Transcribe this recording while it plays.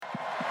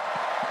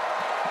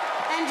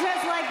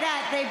just like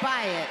that, they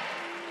buy it.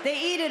 They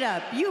eat it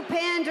up. You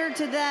pander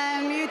to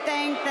them, you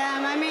thank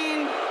them. I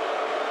mean,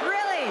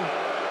 really,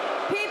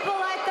 people,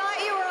 I thought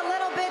you were a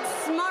little bit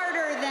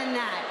smarter than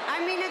that.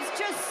 I mean, it's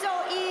just so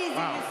easy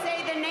to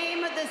say the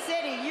name of the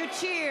city. You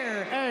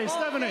cheer. Hey,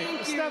 Stephanie, you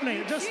cheer.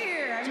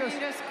 I mean,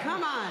 just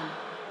come on.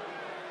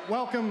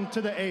 Welcome to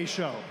the A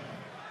Show.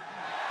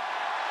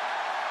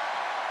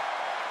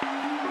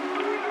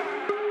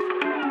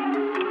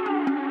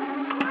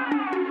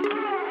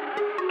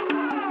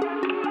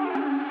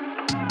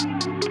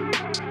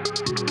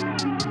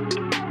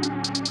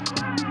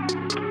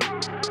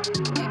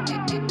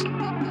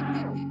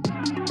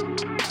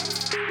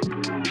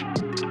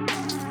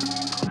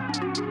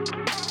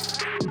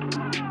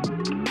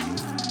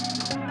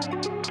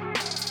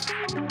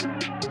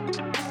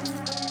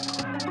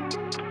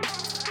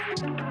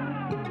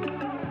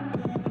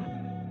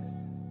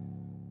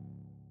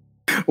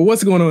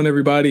 What's going on,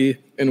 everybody,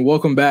 and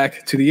welcome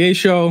back to the A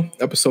Show,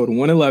 episode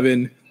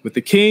 111, with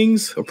the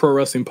Kings, a pro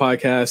wrestling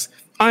podcast.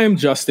 I am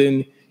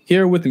Justin,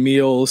 here with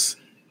Meelz.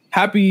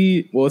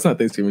 Happy, well, it's not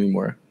Thanksgiving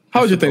anymore.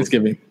 How was your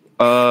Thanksgiving?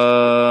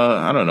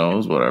 I don't know. It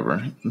was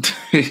whatever.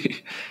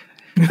 It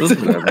was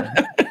whatever.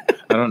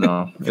 I don't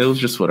know. It was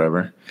just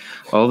whatever.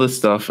 All this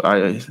stuff,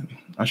 I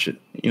should,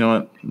 you know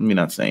what? Let me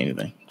not say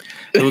anything.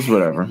 It was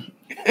whatever.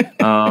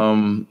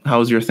 How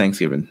was your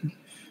Thanksgiving?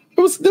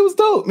 It was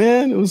dope,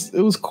 man. It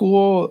was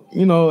cool.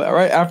 You know,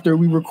 right after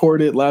we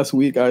recorded last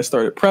week, I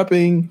started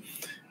prepping.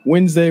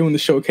 Wednesday, when the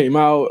show came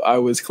out, I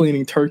was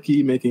cleaning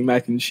turkey, making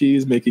mac and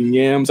cheese, making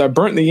yams. I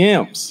burnt the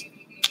yams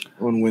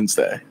on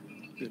Wednesday.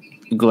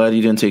 Glad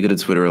you didn't take it to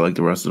Twitter like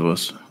the rest of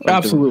us.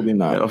 Absolutely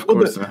not. Yeah, of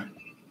course.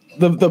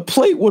 The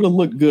plate would have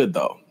looked good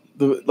though.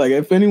 Like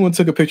if anyone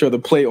took a picture of the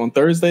plate on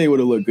Thursday, it would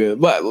have looked good.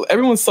 But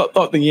everyone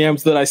thought the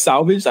yams that I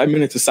salvaged, I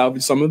managed to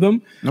salvage some of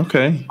them.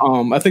 Okay.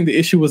 I think the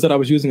issue was that I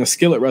was using a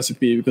skillet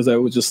recipe because I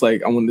was just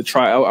like, I wanted to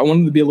try. I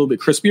wanted to be a little bit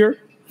crispier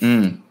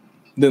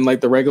than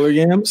like the regular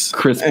yams.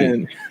 Crispy.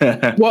 And,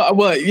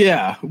 well,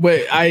 yeah.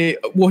 But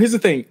here's the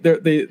thing.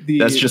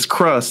 That's just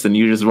crust, and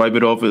you just wipe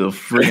it off with a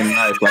friggin'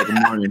 knife like a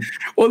morning.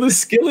 Well, the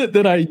skillet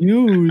that I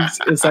use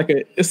is like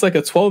a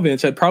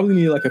 12-inch. I'd probably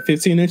need like a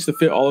 15-inch to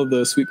fit all of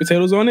the sweet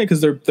potatoes on it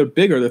because they're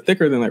bigger, they're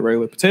thicker than like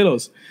regular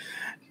potatoes.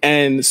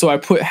 And so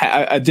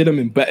I did them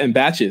in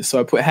batches. So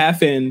I put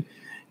half in,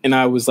 and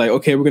I was like,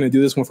 okay, we're gonna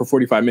do this one for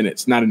 45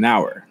 minutes, not an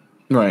hour.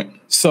 Right.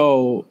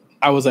 So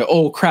I was like,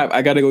 oh crap,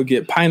 I gotta go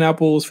get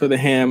pineapples for the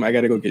ham. I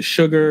gotta go get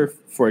sugar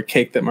for a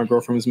cake that my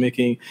girlfriend was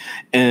making,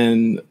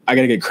 and I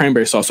gotta get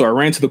cranberry sauce. So I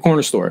ran to the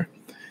corner store.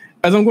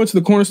 As I'm going to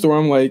the corner store,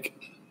 I'm like,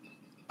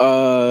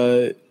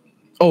 oh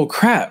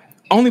crap,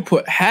 I only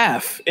put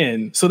half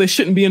in. So they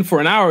shouldn't be in for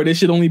an hour. They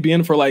should only be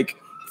in for like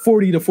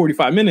 40 to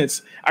 45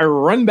 minutes. I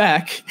run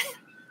back,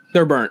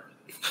 they're burnt.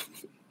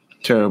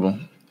 Terrible.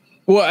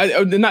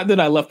 Well, not that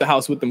I left the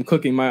house with them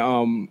cooking.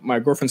 My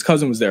girlfriend's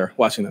cousin was there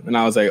watching them, and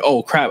I was like,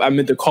 "Oh crap!" I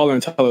meant to call her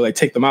and tell her like,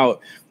 "Take them out."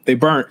 They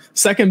burnt.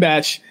 Second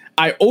batch,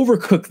 I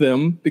overcooked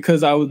them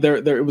because I was there.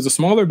 It was a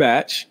smaller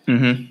batch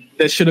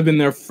that should have been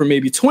there for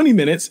maybe 20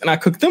 minutes, and I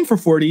cooked them for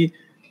 40,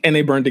 and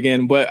they burned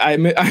again. But I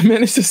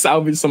managed to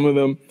salvage some of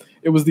them.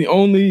 It was the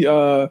only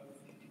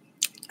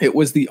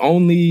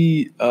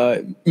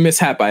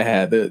mishap I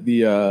had.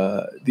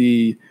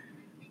 The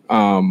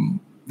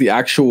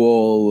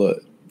actual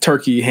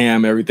turkey,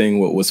 ham, everything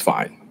was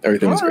fine.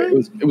 Everything was great.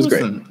 It was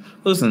great.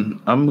 Listen,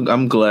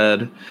 I'm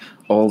glad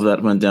all of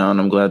that went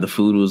down. I'm glad the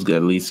food was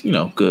at least,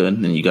 good,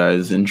 and you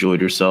guys enjoyed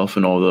yourself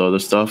and all the other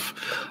stuff.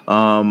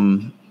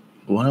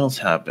 What else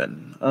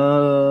happened?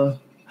 I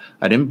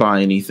didn't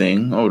buy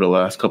anything over the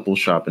last couple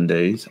shopping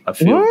days. I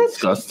feel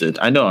disgusted.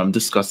 I know I'm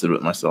disgusted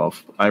with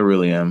myself. I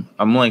really am.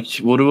 I'm like,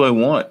 what do I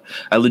want?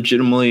 I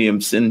legitimately am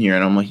sitting here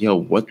and I'm like, yo,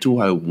 what do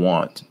I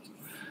want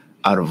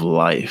out of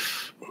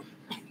life?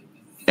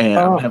 And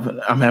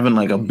I'm having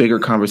like a bigger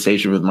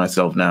conversation with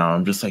myself now.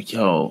 I'm just like,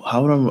 yo,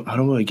 how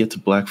do I get to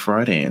Black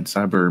Friday and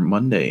Cyber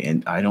Monday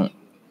and I don't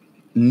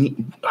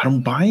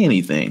buy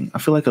anything? I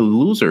feel like a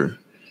loser.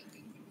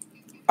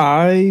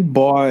 I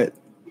bought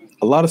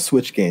a lot of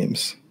Switch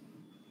games.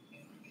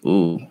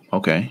 Ooh,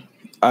 okay.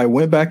 I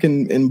went back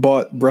and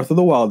bought Breath of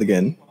the Wild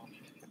again.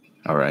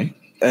 All right.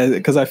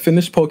 Because I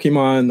finished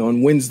Pokemon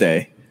on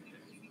Wednesday,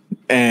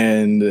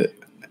 and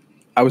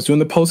I was doing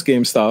the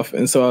post-game stuff,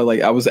 and so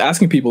I was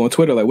asking people on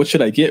Twitter, like, what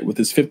should I get with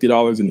this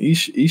 $50 in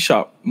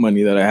eShop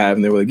money that I have?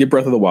 And they were like, get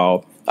Breath of the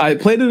Wild. I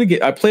played it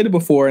again. I played it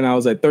before, and I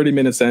was like 30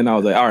 minutes in. I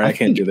was like, all right, I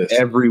can't do this.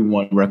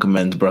 Everyone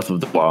recommends Breath of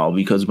the Wild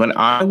because when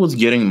I was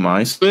getting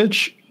my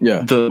Switch,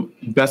 the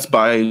Best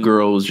Buy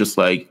girl was just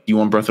like, you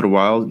want Breath of the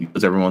Wild?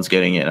 Because everyone's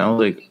getting it. And I was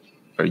like,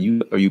 are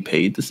you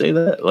paid to say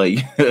that? Like,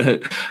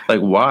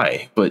 like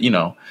why? But,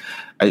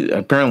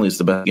 apparently it's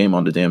the best game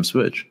on the damn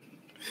Switch.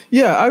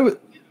 Yeah,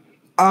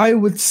 I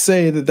would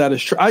say that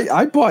is true.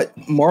 I bought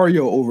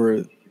Mario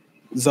over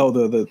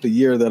Zelda the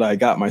year that I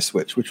got my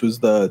Switch, which was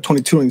the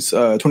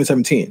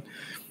 2017.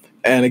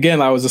 And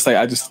again, I was just like,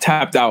 I just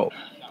tapped out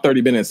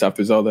 30 minutes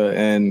after Zelda.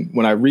 And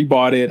when I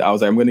rebought it, I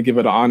was like, I'm going to give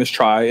it an honest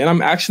try. And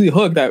I'm actually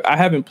hooked. I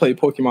haven't played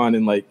Pokemon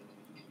in like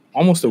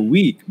almost a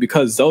week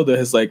because Zelda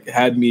has like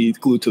had me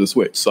glued to the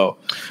Switch. So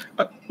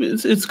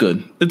it's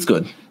good. It's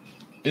good.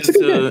 It's a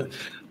good game.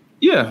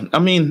 Yeah, I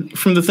mean,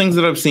 from the things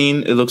that I've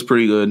seen, it looks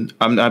pretty good.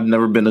 I've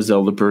never been a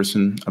Zelda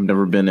person. I've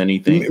never been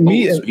anything.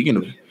 Me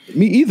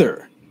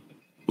either.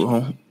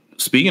 Well,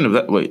 speaking of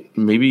that, wait,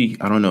 maybe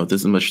I don't know if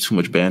this is too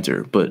much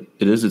banter, but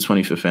it is the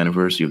 25th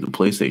anniversary of the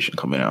PlayStation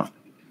coming out.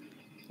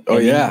 Oh,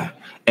 yeah.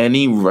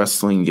 Any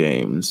wrestling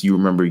games you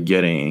remember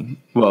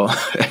getting? Well,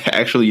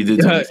 actually, you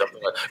did tell me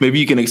something. Maybe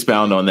you can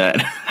expound on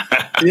that.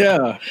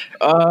 Yeah.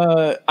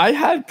 I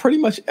had pretty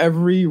much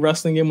every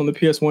wrestling game on the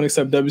PS1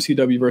 except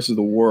WCW versus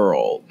the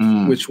World,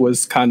 which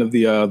was kind of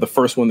the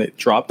first one that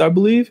dropped, I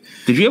believe.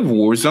 Did you have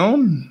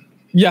Warzone?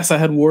 Yes, I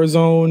had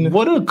Warzone.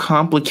 What a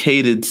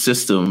complicated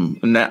system.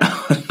 Now,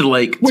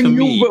 like, when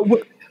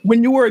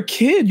you were a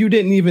kid, you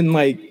didn't even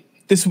like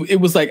this. It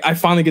was like I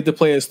finally get to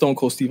play as Stone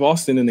Cold Steve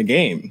Austin in the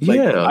game. Like,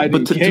 yeah,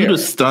 but to do the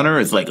stunner,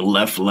 it's like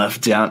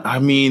left, down. I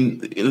mean,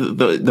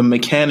 the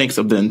mechanics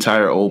of the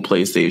entire old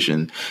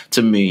PlayStation,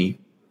 to me,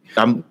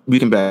 I'm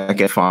looking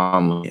back at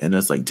fondly, and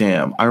it's like,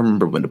 damn, I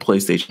remember when the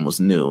PlayStation was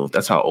new.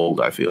 That's how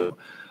old I feel.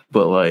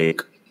 But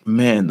like,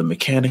 man, the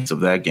mechanics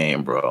of that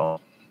game,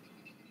 bro.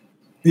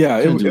 Yeah,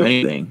 it do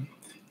anything.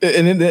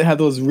 And then it had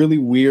those really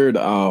weird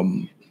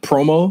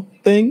promo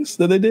things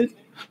that they did.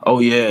 Oh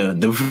yeah,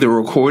 the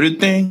recorded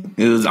thing.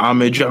 It was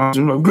Ahmed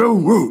Johnson like, go.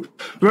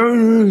 Get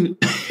ready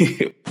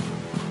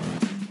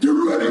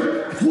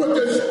for what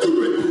that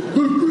stupid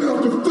little bit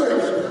out the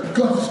face.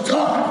 Cause it's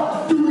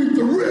time to meet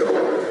the real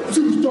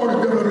superstar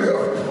of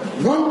WWF.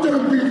 And I'm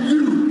gonna beat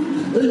you,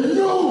 and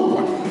no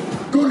one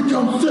gonna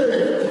come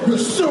save your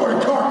sorry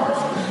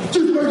carcass.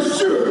 Just make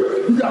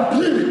sure you got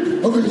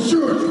plenty of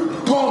insurance,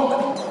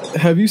 punk.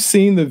 Have you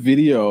seen the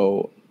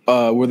video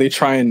where they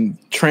try and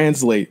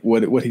translate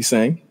what he's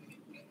saying?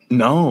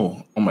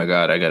 No. Oh my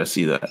God, I gotta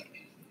see that.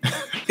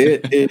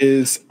 It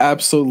is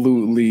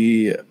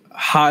absolutely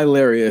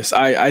hilarious.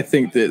 I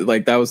think that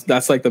like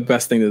that's like the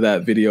best thing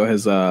that video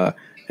has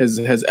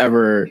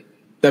ever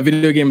that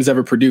video game has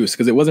ever produced,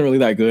 because it wasn't really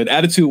that good.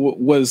 Attitude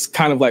was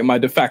kind of like my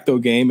de facto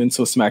game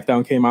until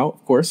Smackdown came out,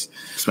 of course.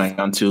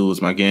 Smackdown 2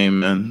 was my game,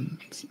 man.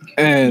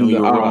 And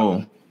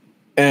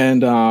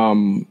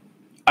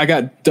I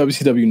got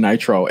WCW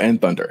Nitro and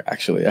Thunder,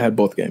 actually. I had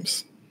both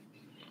games.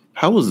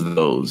 How was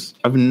those?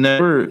 I've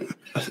never,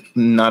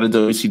 not a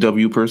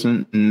WCW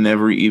person,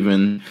 never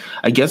even,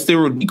 I guess they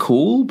would be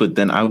cool, but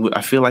then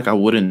I feel like I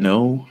wouldn't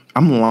know.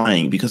 I'm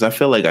lying because I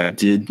feel like I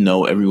did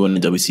know everyone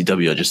in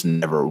WCW, I just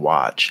never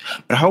watched.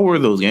 But how were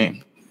those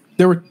games?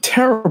 They were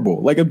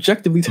terrible, like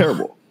objectively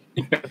terrible.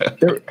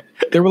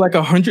 There were like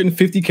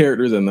 150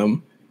 characters in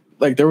them.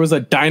 Like there was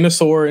a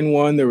dinosaur in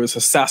one, there was a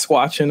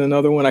Sasquatch in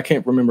another one. I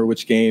can't remember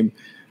which game.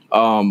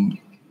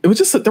 It was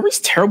just, there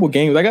was terrible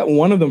games. I got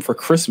one of them for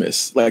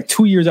Christmas, like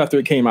 2 years after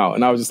it came out.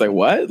 And I was just like,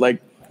 what?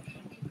 Like,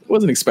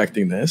 wasn't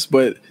expecting this.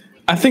 But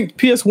I think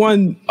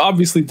PS1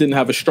 obviously didn't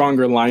have a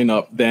stronger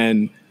lineup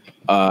than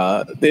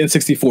the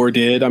N64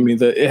 did. I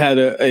mean, it had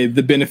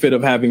the benefit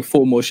of having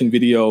full motion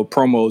video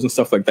promos and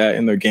stuff like that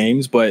in their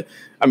games. But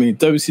I mean,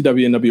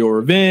 WCW NWO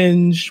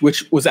Revenge,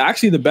 which was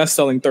actually the best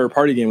selling third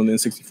party game on the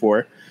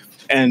N64.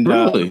 And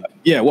really?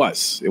 Yeah, it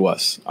was.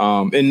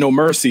 And No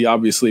Mercy,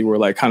 obviously, were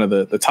like kind of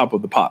the top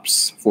of the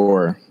pops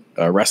for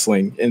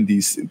wrestling in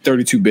these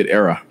 32-bit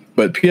era.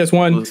 But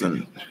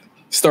PS1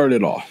 started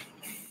it all.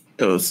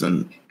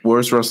 Listen,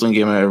 worst wrestling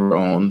game I ever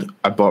owned.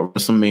 I bought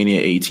WrestleMania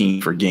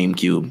 18 for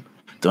GameCube.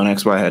 Don't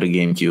ask why I had a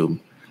GameCube.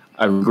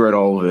 I regret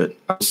all of it.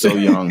 I was so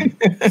young,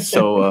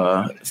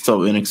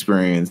 so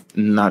inexperienced.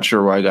 Not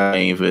sure why I got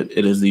any of it.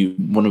 It is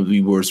one of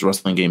the worst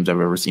wrestling games I've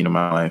ever seen in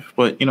my life.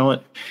 But you know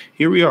what?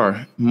 Here we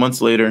are,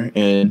 months later,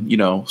 and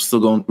still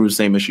going through the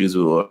same issues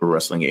with a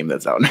wrestling game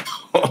that's out now.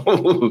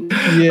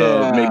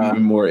 Yeah, maybe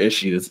more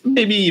issues,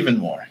 maybe even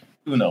more.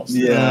 Who knows?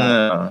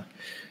 Yeah.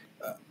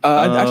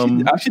 I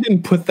actually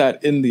didn't put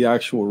that in the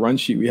actual run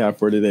sheet we have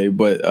for today,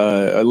 but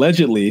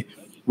allegedly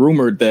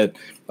rumored that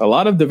a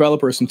lot of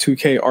developers from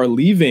 2K are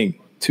leaving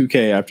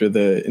 2K after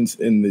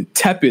in the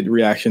tepid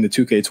reaction to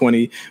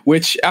 2K20,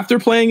 which after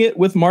playing it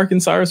with Mark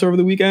and Cyrus over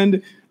the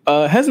weekend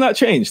has not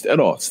changed at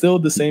all. Still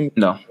the same,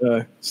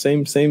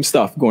 same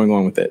stuff going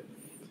on with it.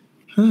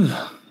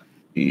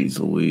 Jeez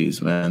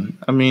Louise, man.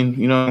 I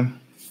mean,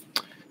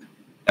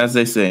 as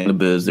they say in the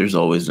biz, there's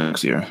always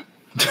next year.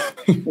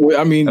 Well,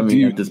 I mean,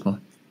 at this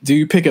point, do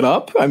you pick it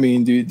up? I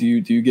mean, do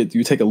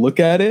you take a look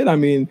at it? I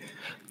mean,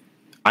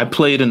 I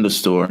played in the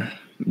store.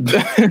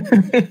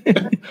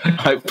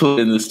 I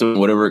put in the store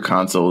whatever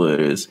console it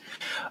is.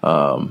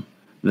 That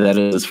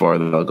is as far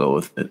as I'll go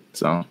with it.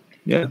 So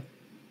yeah.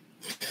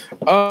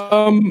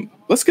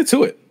 Let's get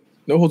to it.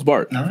 No holds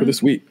barred for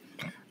this week.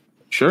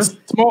 Sure.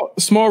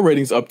 Small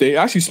ratings update.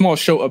 Actually, small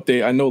show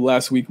update. I know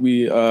last week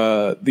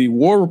the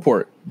War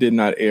Report did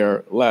not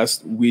air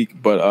last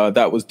week, but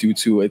that was due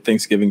to a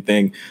Thanksgiving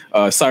thing.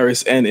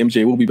 Cyrus and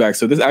MJ will be back,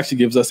 so this actually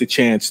gives us a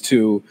chance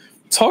to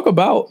talk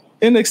about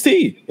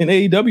NXT and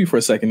AEW for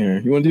a second here.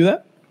 You want to do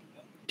that?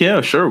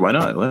 Yeah, sure. Why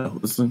not? Well,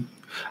 listen,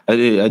 I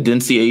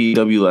didn't see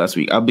AEW last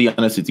week. I'll be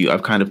honest with you.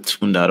 I've kind of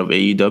tuned out of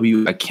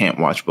AEW. I can't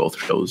watch both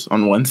shows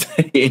on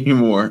Wednesday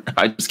anymore.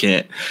 I just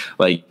can't.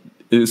 Like,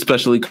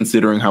 especially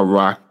considering how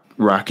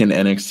rockin'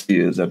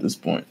 NXT is at this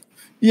point.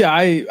 Yeah,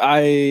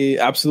 I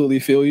absolutely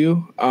feel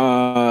you.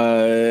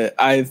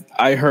 I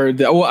heard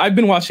that. Well, I've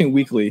been watching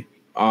weekly.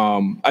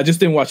 I just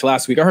didn't watch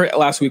last week. I heard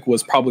last week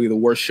was probably the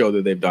worst show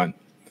that they've done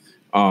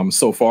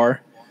so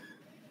far.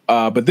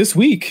 But this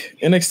week,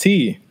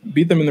 NXT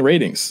beat them in the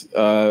ratings.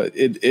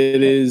 It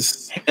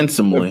is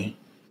handsomely.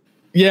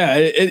 Yeah,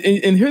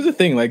 and here's the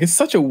thing: like, it's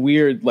such a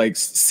weird like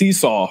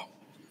seesaw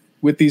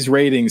with these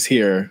ratings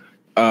here,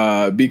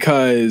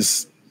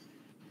 because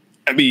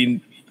I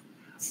mean,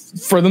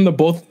 for them to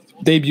both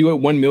debut at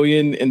 1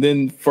 million, and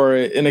then for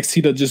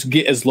NXT to just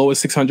get as low as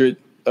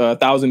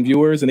 600,000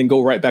 viewers, and then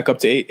go right back up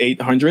to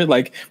 800.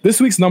 Like,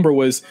 this week's number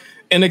was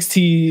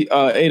NXT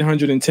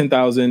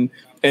 810,000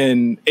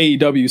 and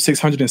AEW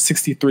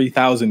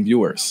 663,000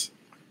 viewers.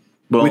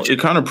 Well, it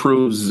kind of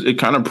proves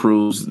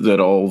that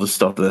all the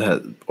stuff that has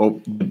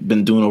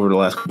been doing over the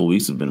last couple of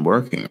weeks have been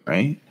working,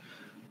 right?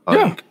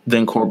 Yeah. The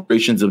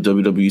incorporations of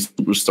WWE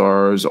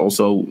superstars,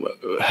 also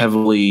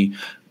heavily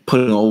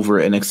putting over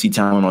NXT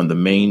talent on the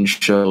main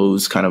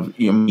shows. Kind of,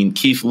 I mean,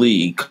 Keith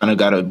Lee kind of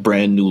got a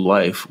brand new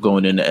life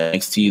going into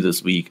NXT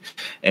this week,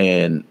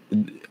 and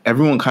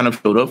everyone kind of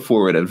showed up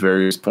for it at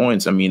various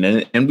points. I mean,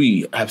 and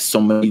we have so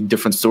many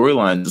different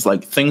storylines. It's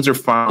like things are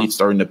finally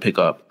starting to pick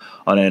up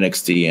on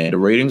NXT, and the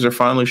ratings are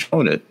finally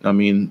showing it. I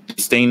mean,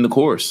 staying the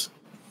course.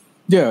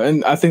 Yeah,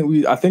 and I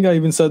think I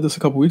even said this a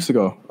couple weeks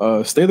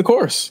ago. Stay the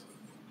course.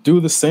 Do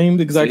the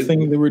same exact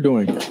thing that we're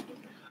doing.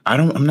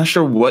 I'm not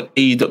sure what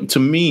AEW, to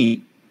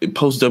me,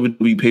 post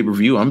WWE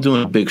pay-per-view, I'm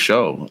doing a big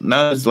show.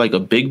 Not as like a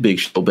big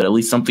show, but at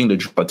least something to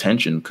draw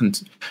attention,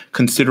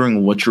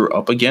 considering what you're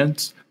up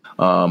against.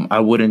 I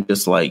wouldn't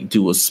just like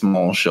do a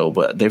small show,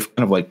 but they've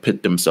kind of like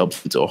pit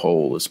themselves into a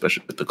hole,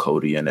 especially with the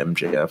Cody and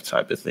MJF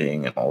type of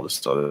thing and all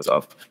this other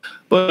stuff.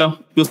 But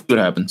we'll see what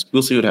happens.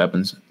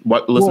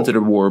 Listen to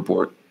the War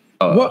Report.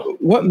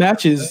 What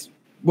matches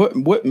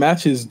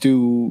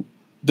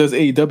does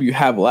AEW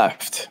have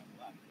left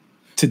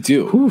to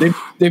do?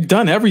 They've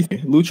done everything.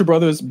 Lucha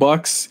Brothers,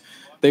 Bucks.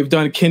 They've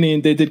done Kenny,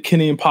 and they did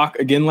Kenny and Pac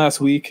again last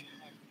week.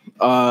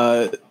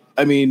 I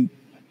mean,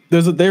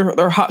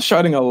 they're hot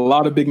shotting a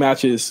lot of big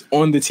matches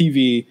on the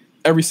TV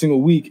every single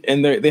week,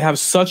 and they have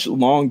such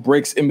long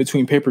breaks in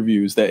between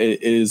pay-per-views that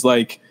it is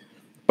like,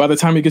 by the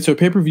time you get to a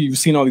pay-per-view, you've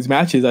seen all these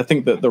matches. I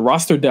think that the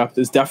roster depth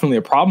is definitely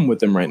a problem with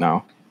them right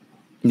now.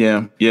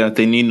 Yeah,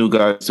 they need new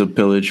guys to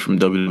pillage from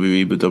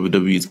WWE, but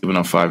WWE's giving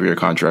out 5-year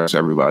contracts to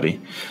everybody.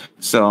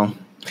 So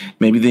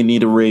maybe they need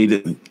to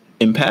raid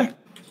Impact,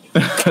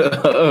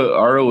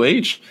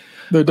 ROH.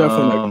 They're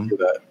definitely not going to do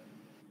that.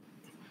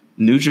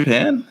 New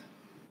Japan?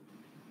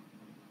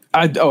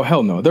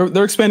 Hell no.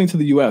 They're expanding to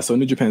the US, so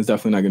New Japan's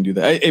definitely not going to do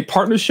that. A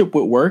partnership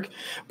would work,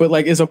 but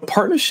like, is a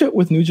partnership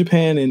with New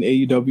Japan and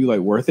AEW like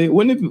worth it?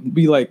 Wouldn't it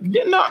be like?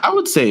 Yeah, no, I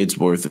would say it's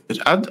worth it.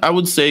 I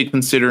would say,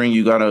 considering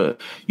you've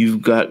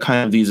got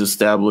kind of these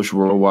established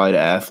worldwide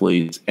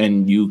athletes,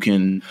 and New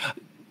Japan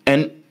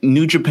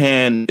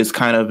is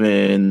kind of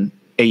in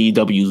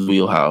AEW's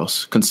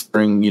wheelhouse,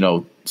 considering,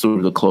 sort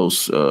of the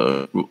close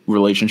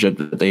relationship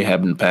that they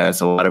have in the past.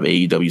 A lot of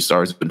AEW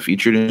stars have been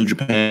featured in New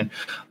Japan.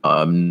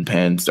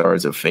 Japan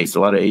stars have faced a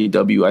lot of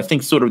AEW. I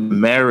think sort of the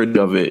marriage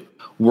of it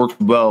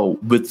worked well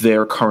with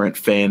their current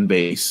fan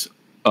base,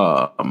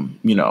 and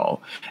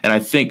I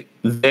think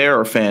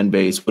their fan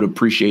base would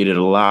appreciate it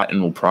a lot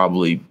and will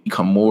probably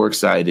become more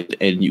excited.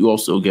 And you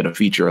also get to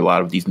feature a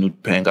lot of these New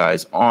Japan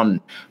guys on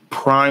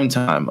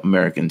primetime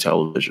American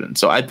television.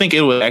 So I think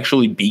it would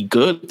actually be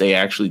good if they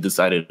actually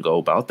decided to go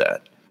about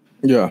that.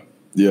 Yeah.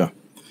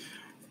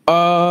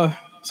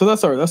 So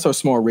that's our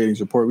small ratings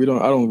report. I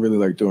don't really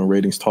like doing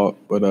ratings talk,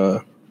 but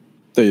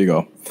there you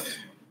go.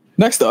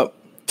 Next up,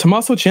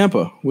 Tomasso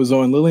Ciampa was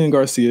on Lillian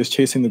Garcia's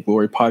Chasing the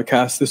Glory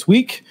podcast this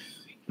week,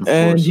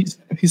 and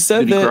he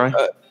said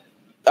that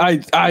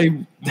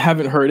I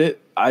haven't heard it.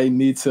 I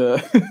need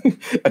to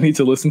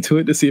listen to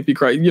it to see if he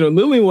cried.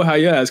 Lillian will have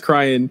your ass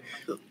crying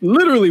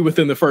literally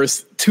within the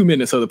first 2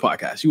 minutes of the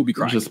podcast. You will be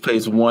crying. Just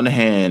place one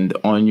hand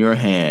on your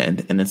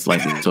hand, and it's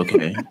like, it's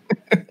okay.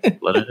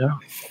 Let it out.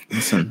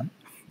 Listen,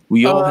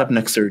 we all have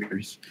neck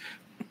surgeries.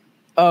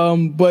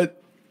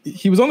 But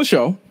he was on the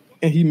show,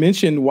 and he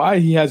mentioned why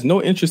he has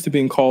no interest in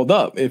being called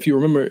up. If you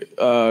remember,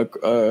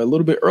 a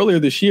little bit earlier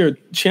this year,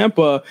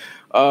 Ciampa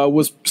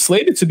was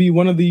slated to be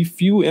one of the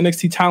few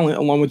NXT talent,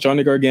 along with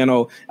Johnny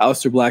Gargano,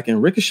 Aleister Black,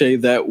 and Ricochet,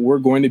 that were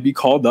going to be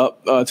called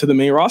up to the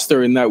main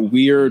roster in that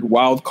weird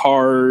wild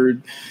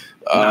card.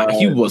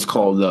 He was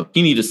called up.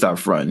 He needed to stop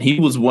fronting. He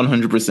was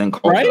 100%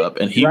 called up,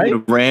 and he would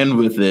have ran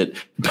with it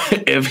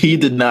if he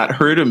did not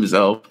hurt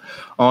himself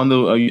on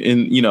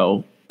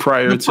the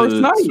prior to first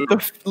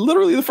night.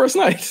 Literally the first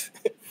night.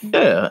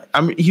 Yeah,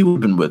 I mean, he would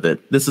have been with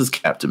it. This is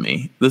cap to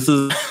me. This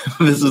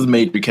is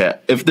major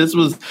cap. If this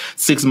was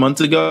 6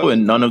 months ago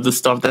and none of the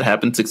stuff that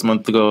happened 6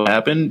 months ago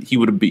happened, he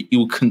would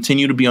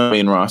continue to be on the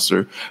main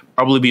roster,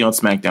 probably be on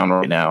SmackDown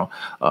right now.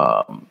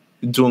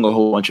 doing a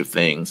whole bunch of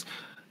things.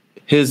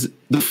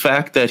 The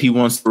fact that he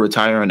wants to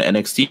retire on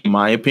NXT, in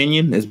my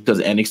opinion, is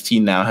because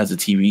NXT now has a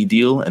TV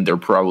deal and they're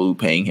probably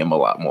paying him a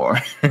lot more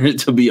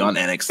to be on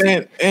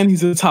NXT. And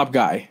he's a top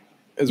guy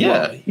as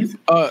well.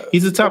 Yeah,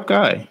 he's a top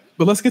guy.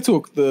 But let's get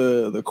to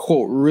the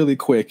quote really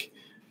quick.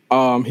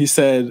 He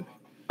said,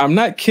 "I'm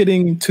not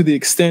kidding to the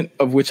extent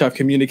of which I've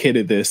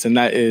communicated this, and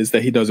that is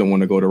that he doesn't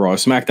want to go to Raw or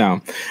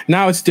SmackDown.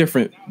 Now it's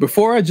different.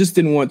 Before I just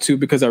didn't want to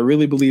because I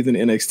really believed in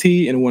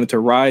NXT and wanted to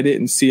ride it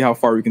and see how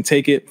far we can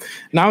take it.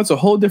 Now it's a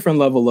whole different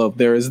level of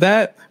there is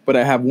that, but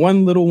I have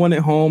one little one at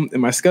home,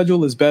 and my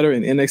schedule is better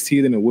in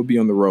NXT than it would be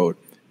on the road.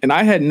 And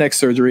I had neck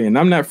surgery, and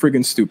I'm not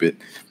friggin' stupid.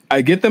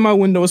 I get that my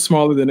window is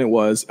smaller than it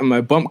was, and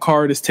my bump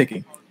card is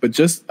ticking. But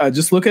I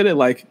just look at it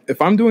like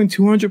if I'm doing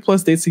 200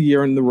 plus dates a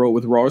year on the road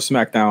with Raw or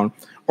SmackDown,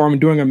 or I'm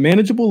doing a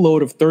manageable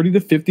load of 30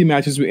 to 50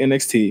 matches with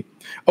NXT.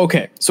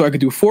 Okay, so I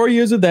could do 4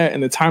 years of that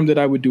in the time that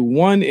I would do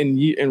one in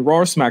Raw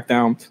or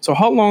SmackDown. So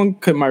how long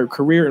could my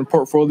career and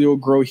portfolio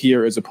grow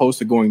here as opposed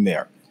to going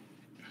there?"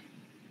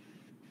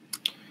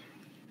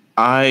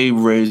 I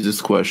raised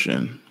this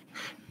question.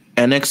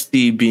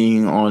 NXT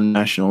being on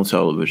national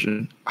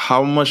television,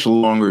 how much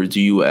longer do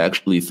you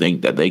actually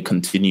think that they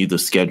continue the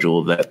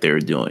schedule that they're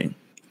doing?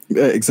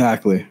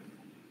 Exactly.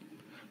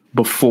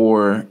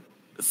 Before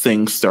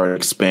things start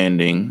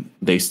expanding,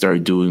 they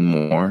start doing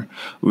more.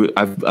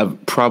 I've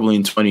probably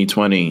in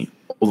 2020,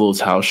 all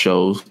those house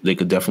shows, they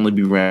could definitely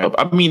be ramped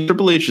up. I mean,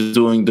 Triple H is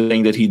doing the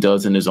thing that he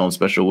does in his own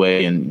special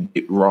way, and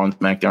Raw and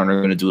SmackDown are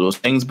going to do those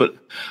things. But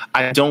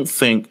I don't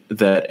think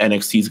that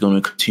NXT is going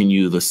to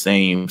continue the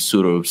same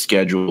sort of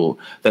schedule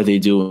that they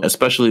do,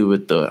 especially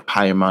with the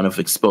high amount of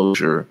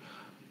exposure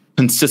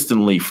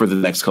consistently for the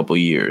next couple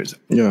of years.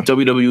 Yeah.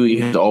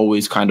 WWE has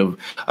always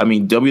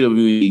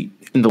WWE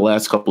in the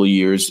last couple of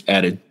years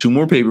added 2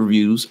 more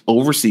pay-per-views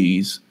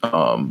overseas,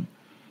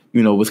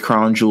 with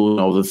Crown Jewel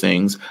and all the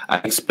things. I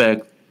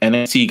expect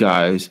NXT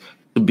guys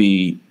to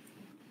be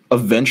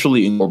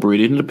eventually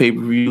incorporated into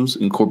pay-per-views,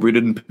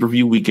 incorporated in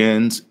pay-per-view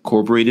weekends,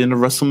 incorporated into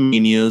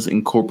WrestleManias,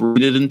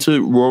 incorporated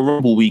into Royal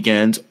Rumble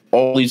weekends,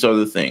 all these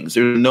other things.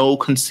 There's no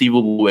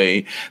conceivable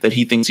way that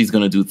he thinks he's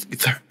going to do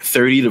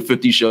 30 to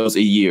 50 shows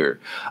a year.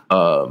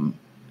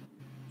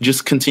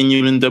 Just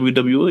continue in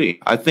WWE.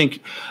 I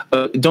think,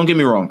 don't get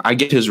me wrong, I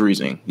get his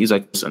reasoning. He's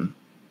like, listen,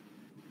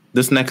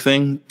 this neck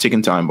thing,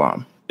 ticking time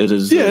bomb. It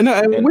is. Yeah, no,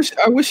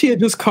 I wish he had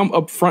just come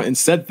up front and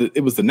said that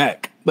it was the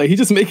neck. Like, he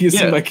just making it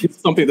seem like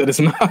it's something that it's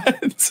not.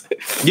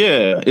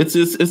 Yeah, it's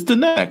the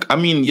neck. I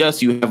mean,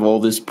 yes, you have all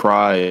this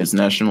pride,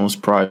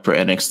 nationalist pride for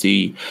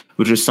NXT,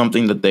 which is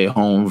something that they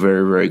hone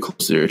very, very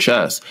close to their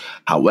chest.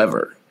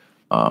 However,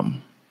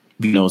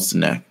 it's the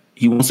neck.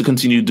 He wants to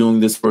continue doing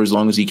this for as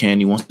long as he can.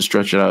 He wants to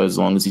stretch it out as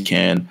long as he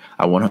can.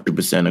 I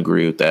 100%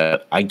 agree with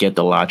that. I get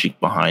the logic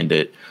behind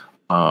it.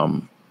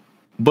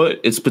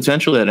 But it's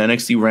potential that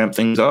NXT ramp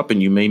things up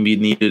and you may be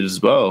needed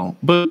as well.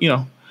 But,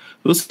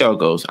 we'll see how it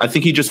goes. I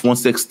think he just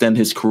wants to extend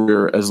his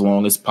career as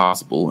long as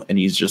possible. And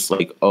he's just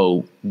like,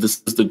 oh,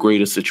 this is the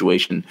greatest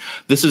situation.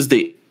 This is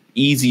the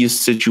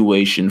easiest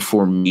situation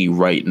for me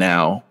right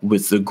now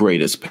with the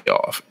greatest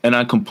payoff. And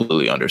I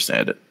completely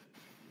understand it.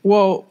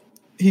 Well,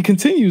 he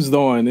continues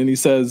on and he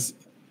says,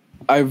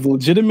 I've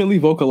legitimately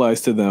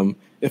vocalized to them,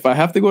 if I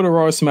have to go to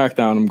Raw or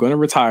SmackDown, I'm going to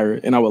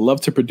retire, and I would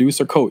love to produce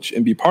or coach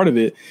and be part of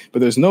it, but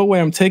there's no way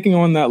I'm taking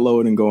on that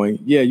load and going,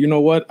 yeah, you know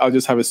what? I'll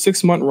just have a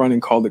 6-month run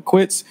and call it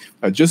quits.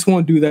 I just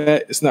won't do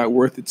that. It's not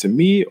worth it to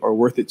me or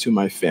worth it to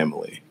my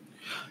family.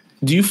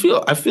 I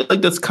feel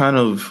like that's kind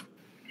of,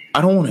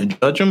 I don't want to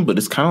judge him, but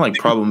it's kind of like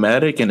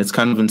problematic and it's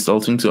kind of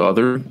insulting to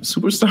other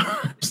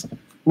superstars.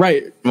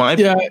 Right.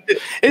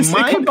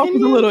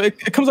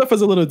 It comes off as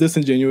a little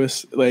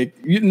disingenuous. Like,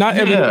 not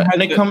everyone has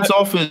an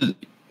opportunity.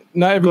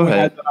 Not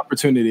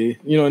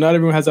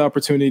everyone has the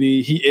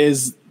opportunity. He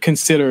is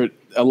considered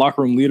a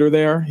locker room leader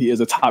there. He is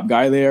a top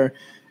guy there.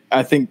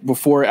 I think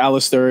before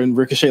Alistair and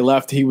Ricochet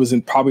left, he was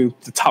in probably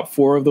the top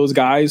 4 of those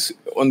guys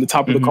on the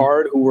top of the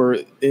card who were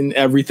in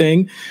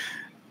everything.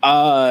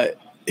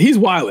 He's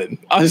wilding.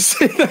 I'll just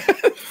say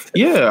that.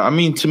 Yeah, I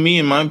mean, to me,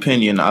 in my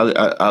opinion,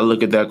 I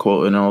look at that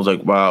quote and I was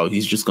like, wow,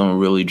 he's just going to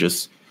really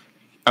just,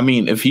 I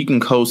mean, if he can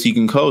coast, he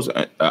can coast.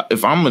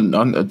 If I'm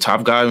a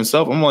top guy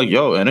himself, I'm like,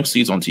 yo,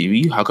 NXT's on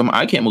TV. How come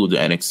I can't move to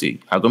NXT?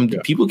 How come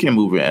people can't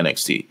move to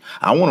NXT?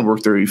 I want to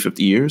work 30,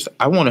 50 years.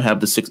 I want to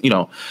have the 6,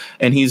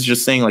 and he's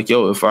just saying like,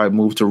 yo, if I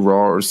move to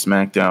Raw or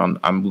SmackDown,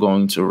 I'm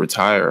going to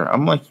retire.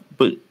 I'm like,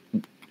 but,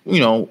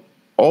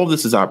 all of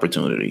this is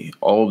opportunity.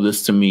 All of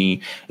this to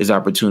me is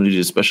opportunity,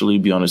 especially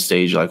be on a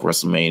stage like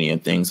WrestleMania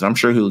and things. And I'm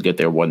sure he'll get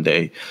there one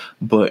day,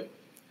 but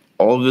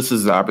all of this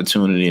is an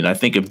opportunity. And I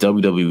think if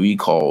WWE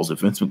calls, if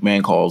Vince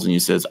McMahon calls and he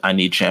says, I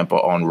need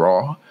Ciampa on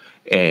Raw,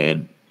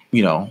 and,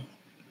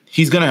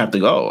 he's going to have to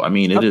go. I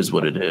mean, it is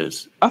what it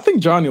is. I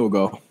think Johnny will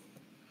go.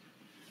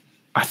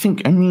 I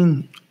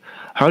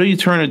How do you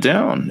turn it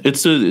down?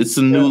 It's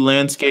a new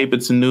landscape.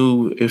 It's a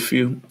new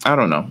I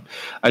don't know.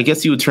 I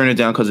guess you would turn it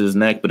down because of his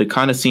neck, but it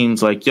kind of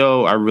seems like,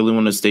 yo, I really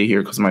want to stay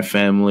here because of my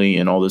family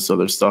and all this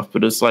other stuff.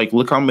 But it's like,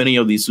 look how many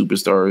of these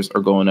superstars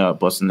are going out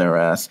busting their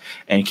ass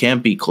and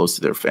can't be close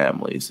to their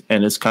families.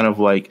 And it's kind of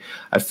like,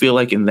 I feel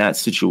like in that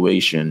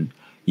situation,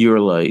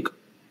 you're like,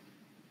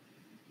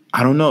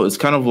 I don't know. It's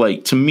kind of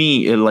like, to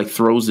me, it like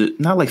throws it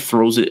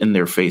in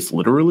their face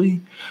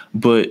literally,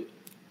 but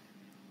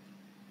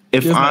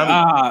if I'm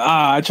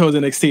I chose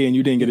NXT and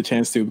you didn't get a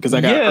chance to because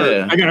I got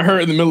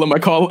hurt in the middle of my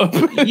call up.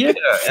 Yeah,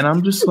 and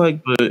I'm just like,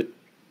 but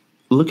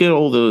look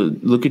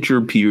at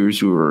your peers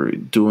who are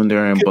doing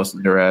their and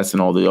busting their ass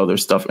and all the other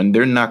stuff, and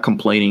they're not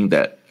complaining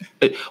that.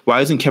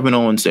 Why isn't Kevin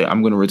Owens say,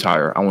 I'm going to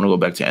retire? I want to go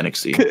back to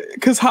NXT?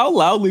 Because how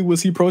loudly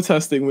was he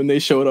protesting when they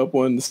showed up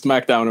on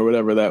Smackdown or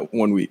whatever that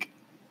one week?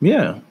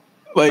 Yeah,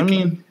 like, I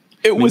mean.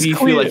 It was Maybe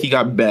you feel like he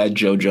got bad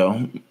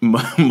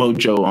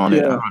mojo on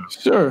it.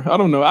 Sure. I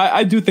don't know.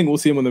 I do think we'll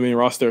see him on the main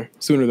roster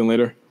sooner than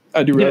later.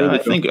 I do.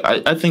 Really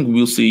I think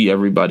we'll see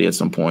everybody at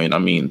some point. I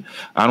mean,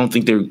 I don't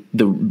think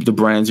the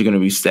brands are going to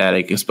be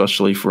static,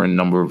 especially for a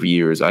number of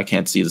years. I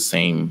can't see the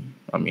same.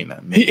 I mean,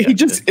 he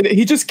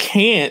just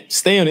can't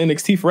stay on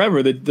NXT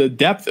forever. The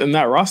depth in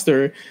that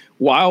roster,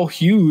 while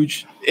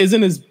huge,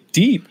 isn't as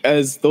deep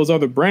as those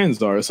other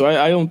brands are. So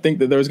I don't think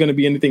that there's going to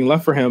be anything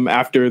left for him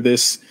after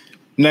this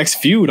next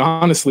feud.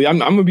 Honestly, I'm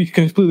gonna be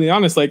completely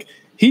honest. Like,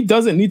 he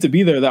doesn't need to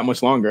be there that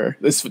much longer.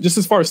 This just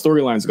as far as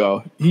storylines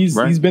go. He's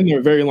been there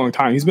a very long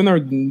time. He's been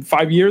there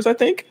 5 years, I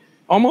think,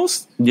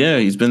 almost. Yeah,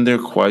 he's been there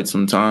quite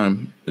some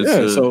time.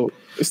 So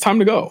it's time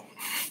to go.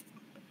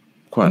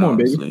 Quite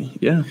honestly, baby.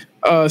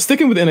 Yeah.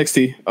 Sticking with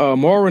NXT,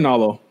 Mauro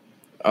Ranallo.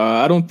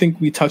 I don't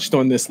think we touched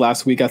on this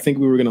last week. I think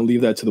we were going to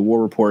leave that to the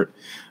War Report.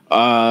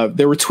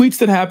 There were tweets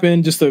that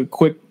happened. Just a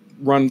quick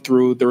run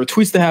through. There were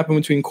tweets that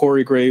happened between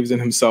Corey Graves and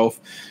himself,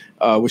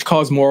 which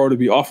caused Mauro to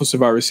be off of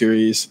Survivor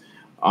Series.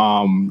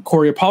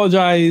 Corey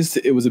apologized.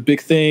 It was a big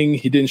thing.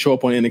 He didn't show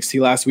up on NXT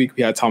last week.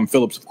 We had Tom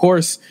Phillips, of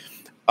course.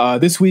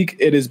 This week,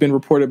 it has been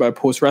reported by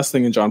Post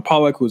Wrestling and John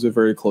Pollock, who's a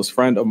very close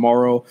friend of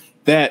Mauro,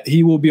 that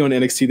he will be on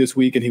NXT this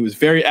week, and he was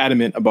very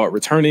adamant about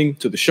returning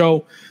to the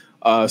show.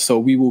 So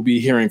we will be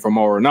hearing from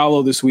Mauro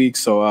Ranallo this week.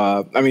 So,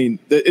 I mean,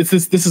 this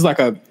is like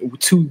a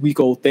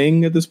 2-week-old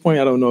thing at this point.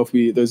 I don't know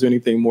if there's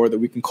anything more that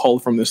we can call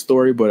from this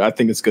story, but I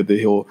think it's good that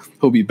he'll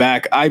be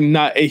back. I'm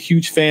not a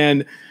huge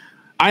fan.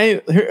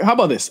 How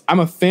about this? I'm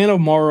a fan of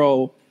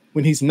Mauro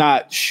when he's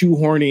not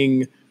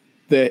shoehorning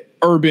the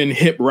urban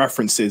hip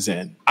references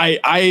in.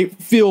 I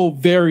feel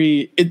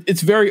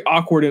it's very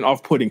awkward and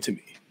off-putting to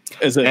me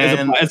as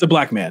a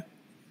black man.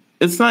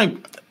 It's like,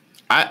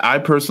 I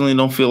personally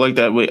don't feel like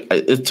that way.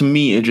 To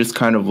me, it just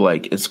kind of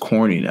like, it's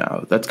corny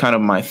now. That's kind of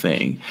my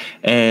thing.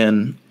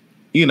 And,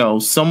 you know,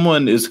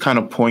 someone is kind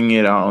of pointing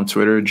it out on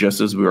Twitter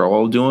just as we're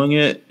all doing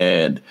it.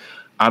 And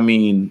I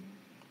mean,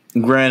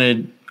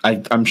 granted,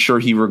 I'm sure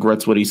he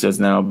regrets what he says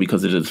now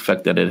because of the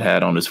effect that it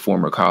had on his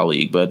former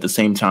colleague. But at the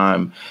same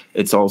time,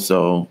 it's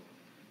also,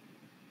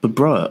 but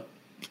bruh,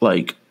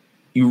 like,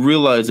 you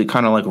realize it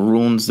kind of like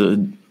ruins it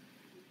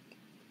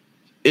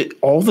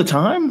all the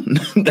time.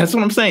 That's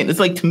what I'm saying. It's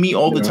like, to me,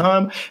 all the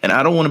time. And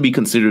I don't want to be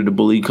considered a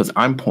bully because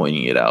I'm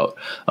pointing it out,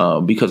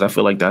 because I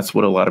feel like that's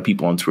what a lot of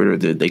people on Twitter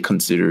did. They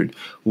considered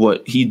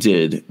what he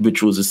did,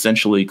 which was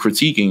essentially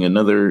critiquing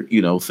another,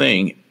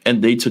 thing.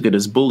 And they took it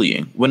as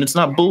bullying when it's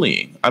not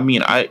bullying. I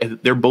mean,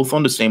 they're both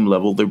on the same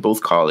level. They're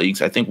both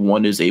colleagues. I think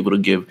one is able to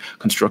give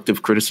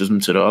constructive criticism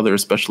to the other,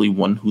 especially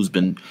one who's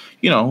been,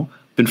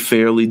 been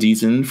fairly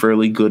decent,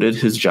 fairly good at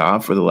his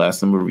job for the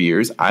last number of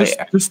years.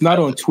 It's not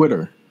on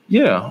Twitter.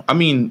 Yeah, I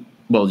mean,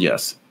 well,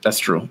 yes, that's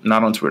true.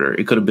 Not on Twitter.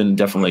 It could have been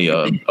definitely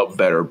a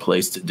better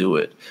place to do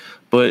it.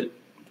 But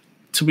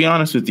to be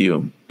honest with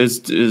you,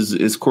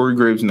 is Corey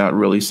Graves not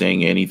really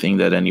saying anything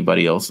that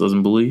anybody else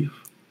doesn't believe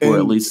or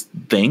at least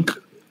think?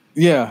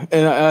 Yeah,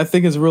 and I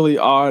think it's really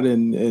odd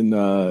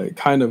and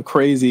kind of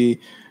crazy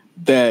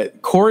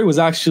that Corey was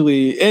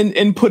actually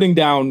in putting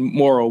down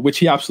Mauro, which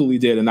he absolutely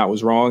did, and that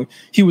was wrong.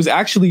 He was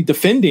actually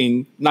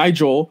defending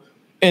Nigel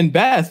and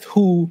Beth,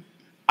 who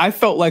I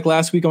felt like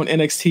last week on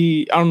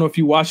NXT, I don't know if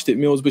you watched it,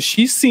 Meelz, but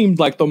she seemed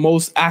like the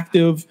most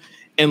active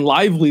and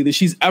lively that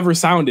she's ever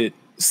sounded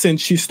since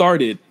she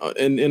started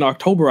in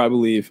October, I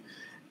believe.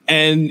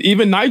 And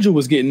even Nigel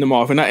was getting them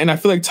off. And I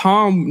feel like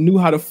Tom knew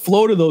how to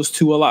flow to those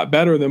two a lot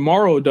better than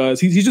Mauro does.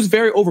 He's just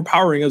very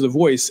overpowering as a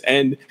voice.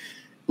 And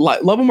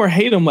love him or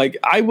hate him, like,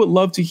 I would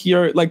love to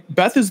hear, like,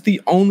 Beth is the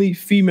only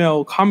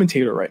female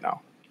commentator right now.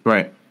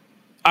 Right.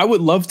 I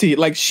would love to,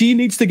 like, she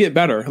needs to get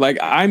better. Like,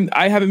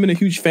 I haven't been a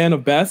huge fan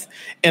of Beth,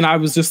 and I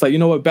was just like, you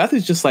know what, Beth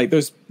is just like,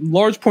 there's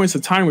large points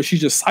of time where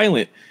she's just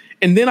silent.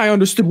 And then I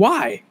understood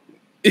why.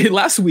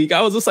 Last week,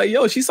 I was just like,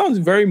 yo, she sounds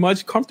very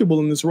much comfortable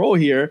in this role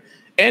here,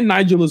 and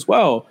Nigel as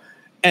well.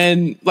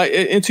 And like,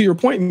 and to your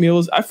point,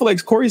 Meelz, I feel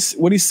like Corey,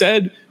 what he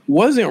said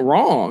wasn't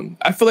wrong.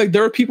 I feel like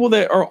there are people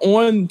that are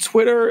on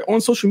Twitter, on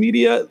social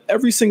media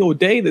every single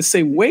day that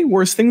say way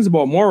worse things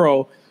about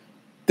Mauro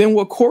than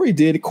what Corey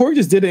did. Corey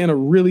just did it in a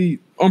really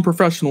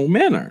unprofessional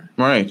manner.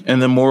 Right.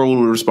 And then Moral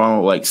would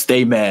respond with, like,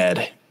 stay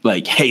mad,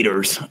 like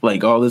haters,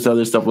 like all this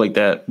other stuff like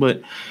that.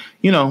 But,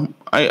 you know,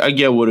 I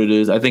get what it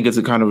is. I think it's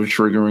a kind of a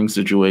triggering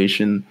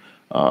situation.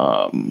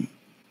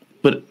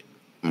 But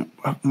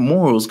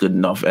Moral's good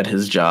enough at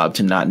his job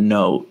to not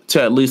know,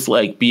 to at least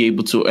like be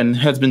able to, and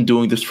has been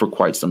doing this for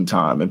quite some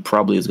time and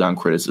probably has gotten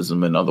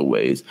criticism in other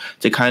ways,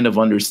 to kind of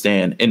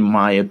understand, in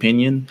my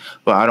opinion.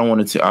 But I don't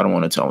want to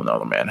tell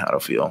another man how to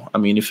feel. I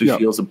mean, if he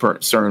feels a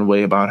certain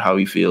way about how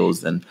he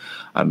feels, then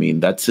I mean,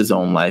 that's his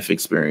own life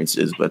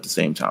experiences. But at the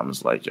same time,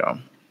 it's like,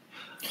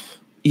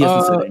 he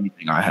hasn't said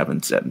anything I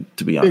haven't said,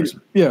 to be honest.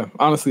 Yeah,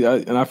 honestly,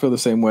 I feel the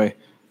same way.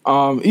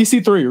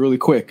 EC3, really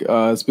quick.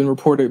 It's been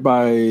reported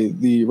by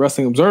the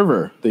Wrestling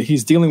Observer that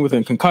he's dealing with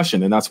a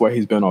concussion, and that's why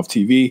he's been off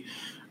TV.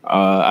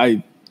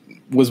 I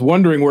was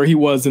wondering where he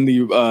was in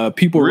the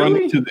people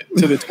running to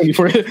the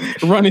 24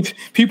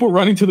 people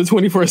running to the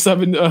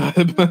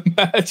 24/7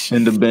 match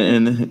in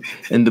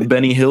the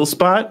Benny Hill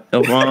spot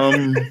of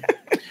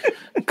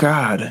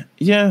God,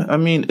 yeah. I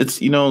mean,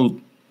 it's, you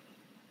know,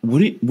 what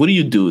do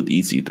you do with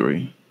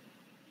EC3?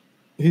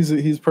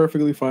 He's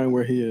perfectly fine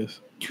where he is.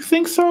 You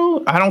think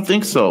so? I don't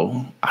think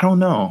so. I don't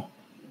know.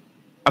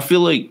 I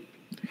feel like,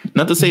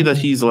 not to say that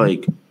he's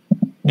like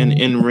an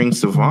in-ring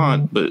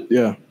savant, but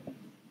yeah.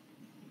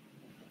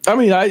 I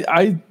mean,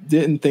 I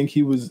didn't think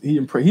he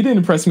didn't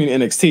impress me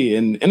in NXT,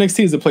 and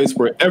NXT is a place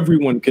where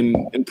everyone can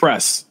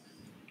impress,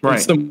 right,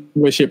 in some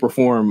way, shape, or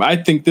form. I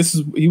think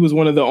he was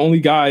one of the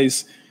only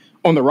guys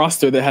on the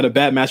roster that had a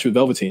bad match with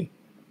Velveteen.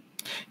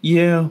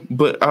 Yeah,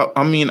 but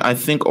I mean, I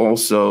think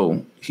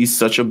also he's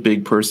such a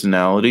big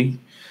personality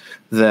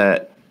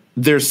that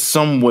there's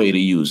some way to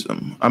use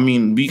him. I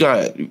mean,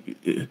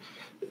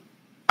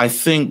 I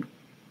think,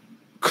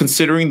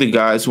 considering the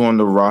guys who are on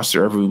the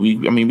roster every week,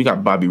 I mean, we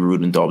got Bobby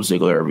Roode and Dolph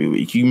Ziggler every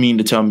week. You mean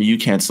to tell me you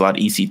can't slot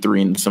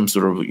EC3 in some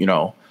sort of, you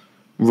know,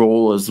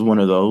 role as one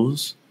of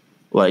those?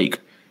 Like,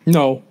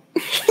 no.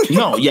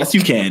 No, yes,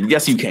 you can.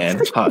 Yes, you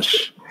can.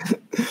 Hush.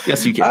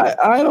 Yes, you can.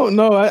 I don't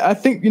know. I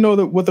think, you know,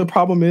 what the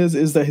problem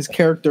is that his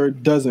character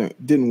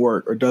didn't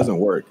work,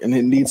 and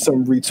it needs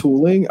some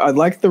retooling. I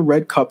like the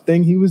Red Cup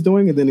thing he was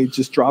doing, and then he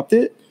just dropped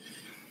it.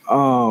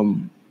 I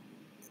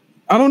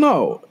don't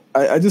know.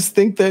 I just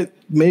think that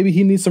maybe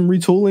he needs some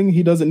retooling.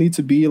 He doesn't need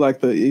to be like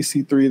the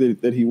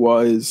EC3 that he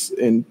was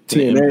in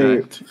TNA.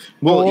 Impact.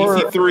 Well,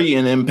 EC3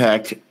 in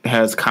Impact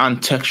has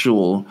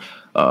contextual,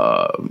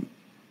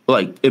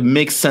 like, it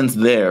makes sense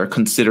there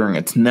considering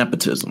it's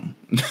nepotism.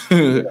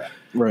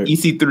 Right.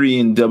 EC3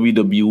 in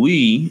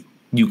WWE,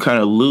 you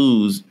kind of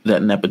lose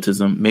that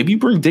nepotism. Maybe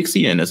bring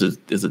Dixie in as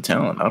a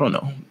talent. I don't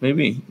know.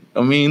 Maybe.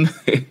 I mean,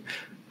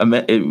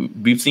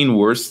 we've seen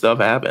worse stuff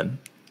happen.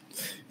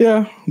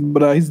 Yeah,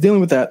 but he's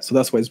dealing with that, so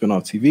that's why he's been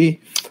off TV.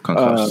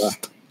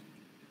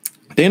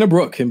 Dana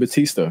Brooke and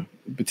Batista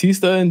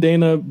and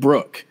Dana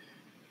Brooke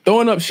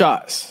throwing up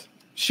shots,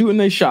 shooting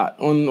a shot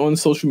on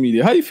social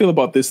media. How do you feel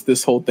about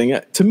this whole thing?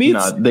 To me,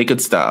 they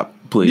could stop,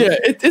 please. Yeah,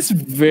 it's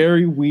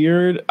very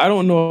weird. I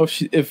don't know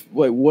if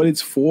what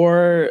it's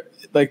for,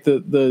 like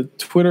the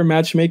Twitter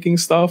matchmaking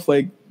stuff.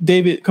 Like,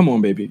 David, come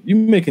on, baby, you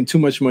making too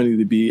much money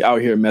to be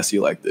out here messy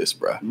like this,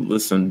 bro.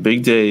 Listen,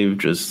 Big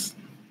Dave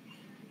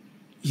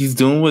he's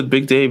doing what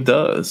Big Dave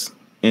does.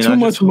 And too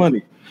much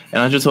money.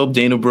 And I just hope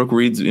Dana Brooke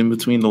reads in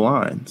between the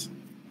lines.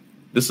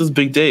 This is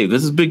Big Dave.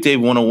 This is Big Dave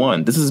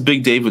 101. This is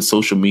Big Dave with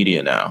social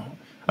media now.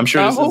 I'm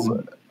sure this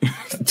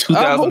is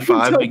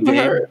 2005 Big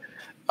Dave.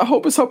 I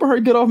hope it's helping her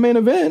get off main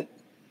event.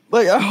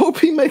 Like, I hope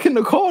he's making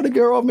the call to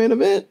get her off main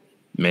event.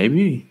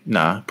 Maybe.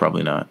 Nah,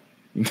 probably not.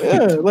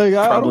 Yeah, like,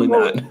 I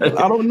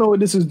don't know what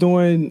this is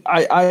doing.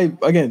 I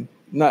again,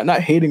 not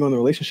hating on the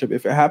relationship.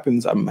 If it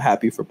happens, I'm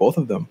happy for both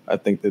of them. I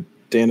think that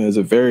Dana is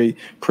a very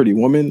pretty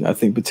woman. I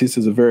think Batista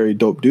is a very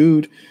dope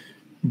dude.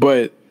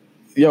 But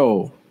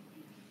yo,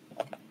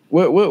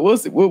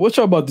 what's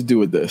y'all about to do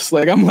with this?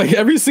 Like, I'm like,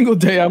 every single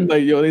day I'm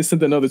like, yo, they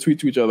sent another tweet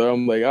to each other.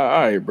 I'm like, all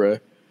right, bro.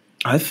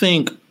 I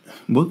think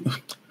what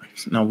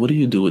do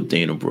you do with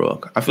Dana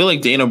Brooke? I feel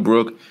like Dana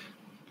Brooke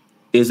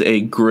is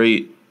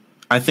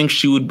I think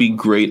she would be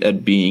great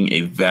at being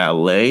a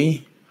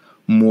valet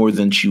more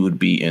than she would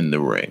be in the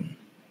ring.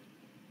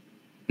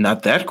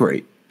 Not that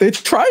great. They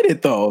tried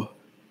it though.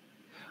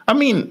 I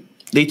mean,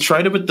 they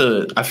tried it with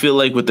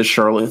the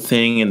Charlotte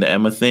thing and the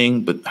Emma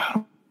thing, but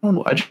I don't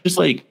know. I just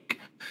like,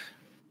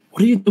 what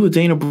do you do with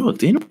Dana Brooke?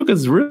 Dana Brooke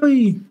is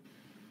really,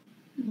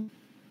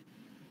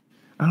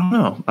 I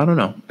don't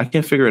know. I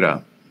can't figure it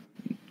out.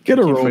 Get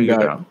a room,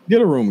 guys.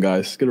 Get a room,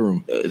 guys. Get a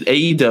room.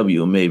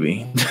 AEW,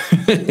 maybe.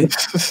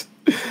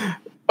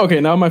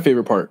 Okay, now my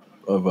favorite part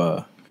of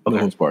the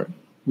host part.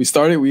 We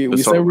started. We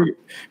said we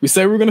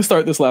were going to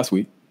start this last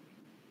week.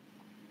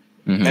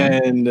 Mm-hmm.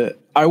 And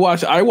I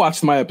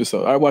watched my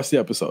episode. I watched the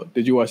episode.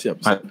 Did you watch the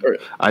episode?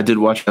 I did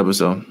watch the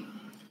episode.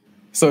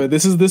 So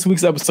this is this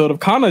week's episode of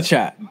Kana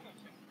Chat.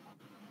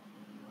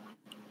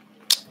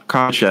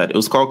 Kana Chat. It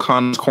was called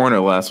Kana's Corner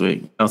last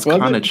week. That was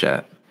Kana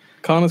Chat.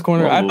 Kana's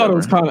corner. Well, I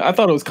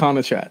thought it was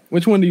Kana chat.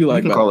 Which one do you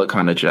like? We can call it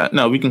Kana chat.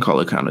 No, we can call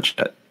it Kana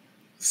chat.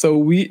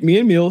 So me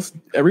and Meelz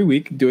every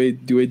week do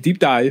a deep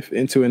dive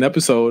into an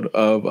episode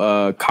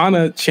of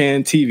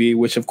Kana-chan TV,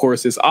 which of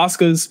course is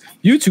Asuka's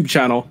YouTube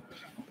channel.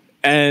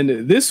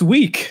 And this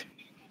week,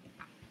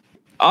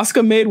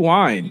 Asuka made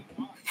wine.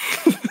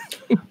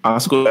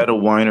 Asuka at a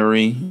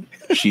winery.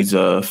 She's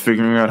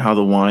figuring out how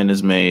the wine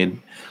is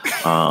made.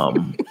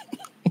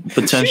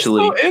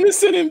 Potentially, she's so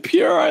innocent and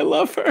pure. I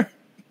love her.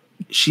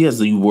 She has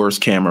the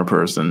worst camera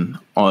person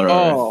on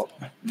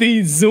earth.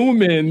 These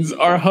zoom-ins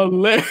are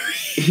hilarious.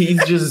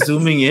 He's just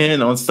zooming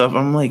in on stuff.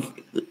 I'm like,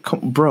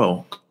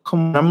 bro,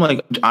 come on. I'm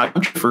like, I'm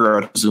trying to figure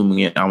out who's zooming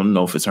in. I don't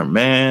know if it's her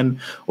man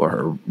or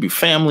her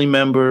family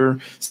member,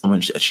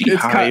 someone that she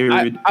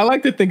hired. I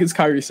like to think it's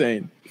Kairi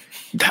Sane.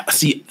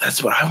 See,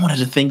 that's what I wanted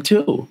to think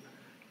too.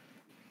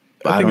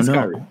 But I don't know.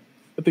 Kairi.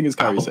 I think it's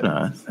Kairi Sane.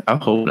 I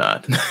hope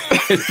not.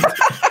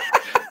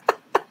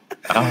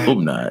 I hope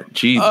not.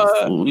 Jesus,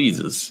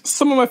 Louises.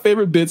 Some of my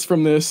favorite bits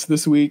from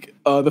this week,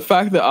 the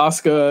fact that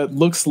Asuka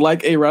looks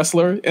like a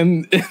wrestler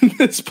in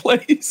this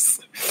place.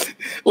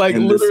 Like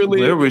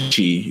literally. Where was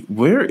she?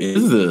 Where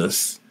is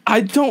this? I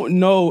don't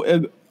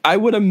know. I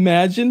would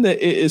imagine that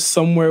it is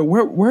somewhere.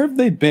 Where have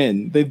they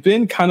been? They've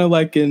been kind of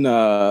like in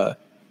in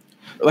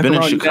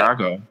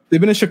Chicago. They've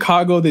been in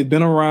Chicago. They've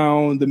been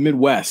around the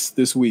Midwest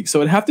this week. So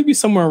it'd have to be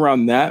somewhere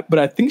around that. But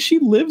I think she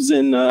lives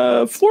in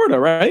Florida,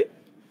 right?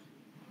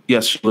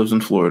 Yes, she lives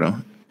in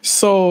Florida.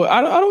 So I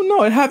don't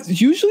know.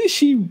 Usually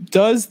she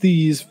does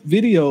these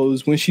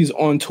videos when she's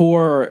on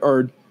tour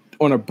or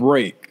on a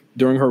break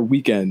during her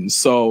weekends.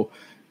 So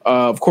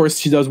of course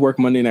she does work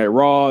Monday Night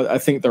Raw. I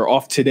think they're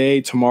off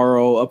today,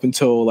 tomorrow, up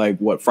until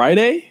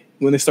Friday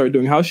when they start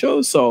doing house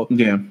shows. So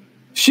yeah,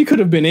 she could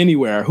have been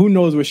anywhere. Who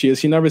knows where she is?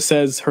 She never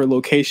says her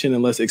location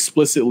unless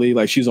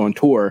explicitly she's on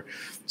tour.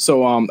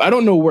 So I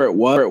don't know where it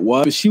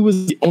was, but she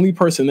was the only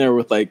person there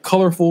with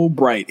colorful,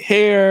 bright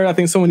hair. I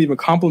think someone even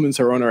compliments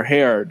her on her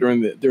hair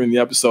during the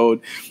episode.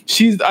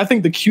 I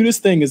think the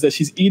cutest thing is that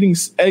she's eating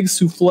egg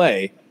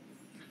souffle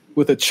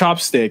with a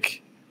chopstick.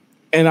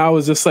 And I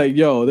was just like,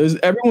 yo,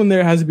 everyone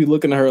there has to be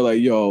looking at her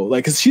like, yo,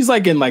 cause she's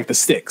in the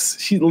sticks.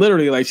 She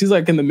literally she's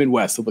in the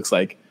Midwest, it looks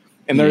like.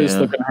 And they're just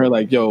looking at her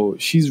like, yo,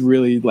 she's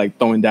really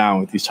throwing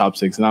down with these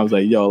chopsticks. And I was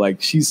like, yo,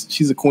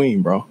 she's a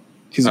queen, bro.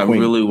 I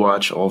really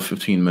watched all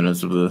 15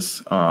 minutes of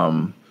this.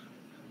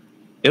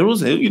 It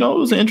was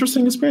an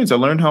interesting experience. I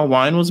learned how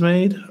wine was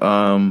made.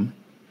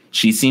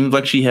 She seemed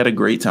like she had a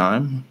great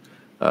time.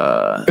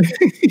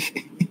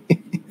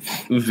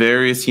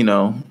 Various,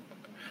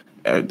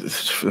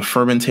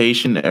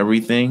 fermentation,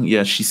 everything.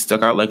 Yeah, she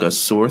stuck out like a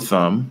sore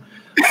thumb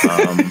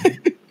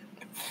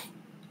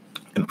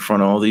in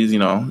front of all these,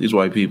 these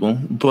white people.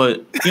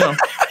 But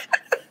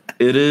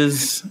it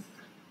is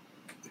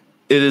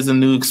a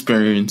new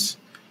experience.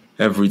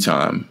 Every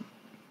time.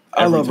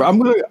 I love her. I'm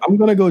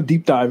gonna go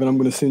deep dive and I'm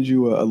gonna send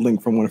you a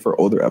link from one of her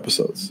older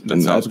episodes.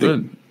 That sounds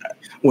good.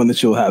 One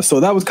that you'll have. So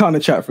that was Kana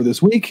Chat for this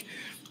week.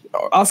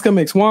 Asuka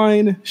makes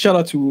wine. Shout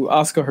out to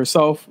Asuka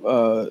herself.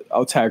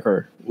 I'll tag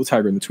her. We'll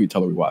tag her in the tweet.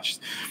 Tell her we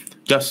watched.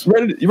 Yes. You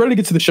ready to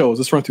get to the shows?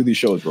 Let's run through these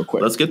shows real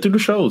quick. Let's get through the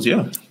shows.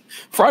 Yeah.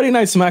 Friday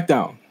Night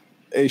Smackdown,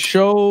 a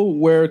show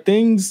where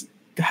things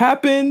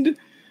happened.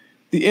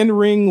 The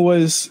in-ring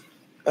was.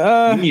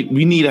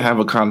 We need to have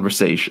a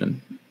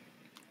conversation.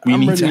 We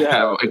need to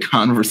have a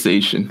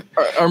conversation.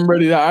 I'm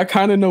ready. I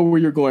kind of know where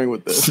you're going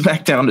with this.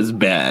 Smackdown is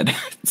bad.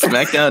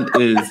 Smackdown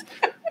is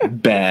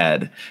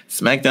bad.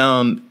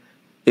 Smackdown,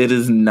 it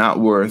is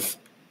not worth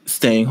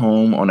staying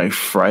home on a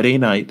Friday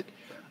night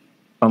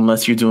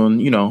unless you're doing,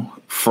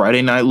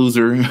 Friday night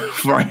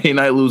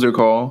loser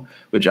call,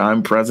 which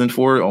I'm present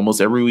for almost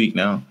every week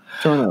now.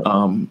 Turn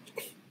up.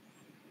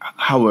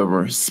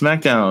 However,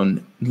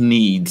 Smackdown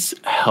needs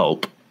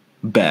help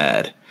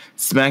bad.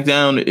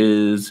 SmackDown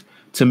is...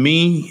 To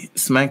me,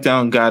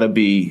 SmackDown gotta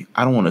be,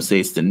 I don't want to say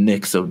it's the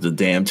Knicks of the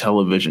damn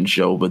television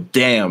show, but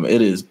damn,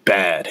 it is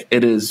bad.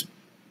 It is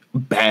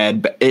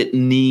bad. It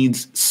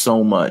needs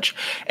so much.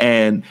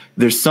 And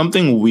there's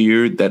something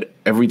weird that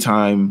every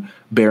time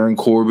Baron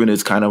Corbin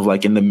is kind of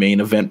in the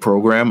main event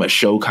program, a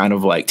show kind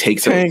of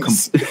takes a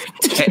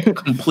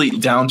complete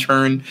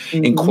downturn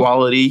in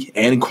quality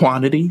and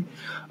quantity.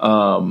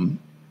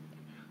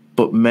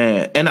 But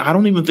man, and I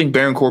don't even think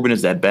Baron Corbin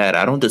is that bad.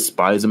 I don't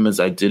despise him as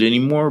I did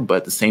anymore, but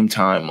at the same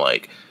time,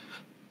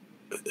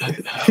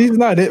 he's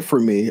not it for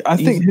me. I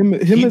think him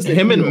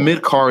in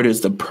mid card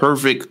is the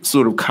perfect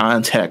sort of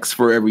context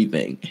for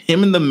everything.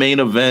 Him in the main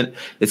event,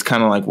 it's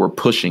kind of we're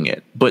pushing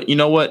it. But you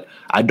know what?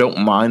 I don't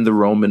mind the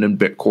Roman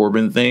and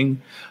Corbin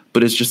thing,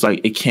 but it's just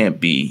it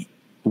can't be.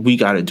 We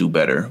got to do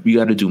better. We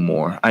got to do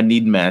more. I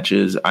need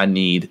matches. I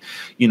need,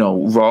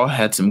 Raw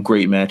had some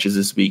great matches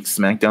this week.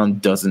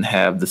 SmackDown doesn't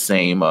have the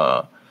same,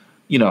 it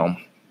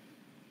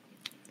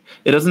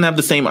doesn't have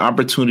the same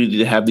opportunity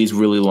to have these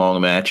really long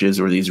matches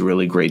or these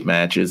really great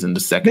matches in the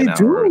second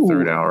hour or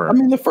third hour. I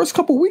mean, the first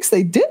couple weeks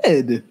they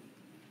did.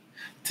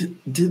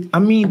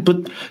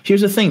 But here's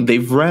the thing.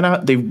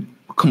 They've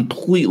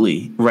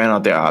completely ran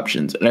out their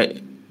options.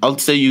 And I'll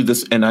say you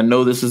this, and I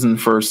know this isn't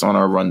first on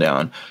our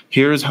rundown.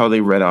 Here's how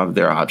they read out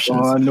their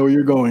options. Oh, I know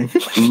you're going.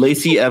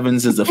 Lacey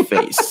Evans is a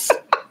face.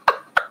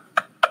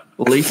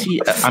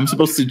 I'm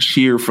supposed to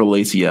cheer for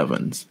Lacey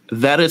Evans.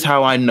 That is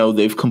how I know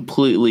they've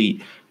completely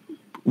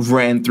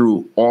ran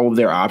through all of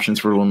their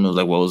options for women.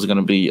 Like, well, is it going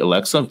to be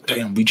Alexa?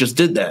 Damn, we just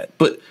did that.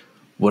 But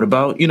what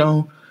about,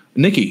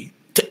 Nikki?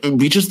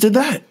 We just did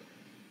that.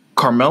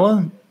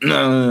 Carmella?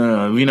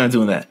 No, we're not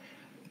doing that.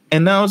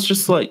 And now it's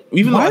just like,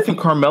 even though I think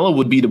Carmella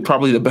would be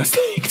probably the best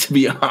thing, to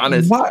be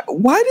honest.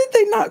 Why did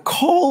they not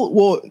call?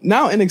 Well,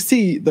 now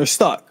NXT, they're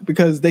stuck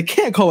because they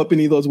can't call up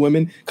any of those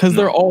women because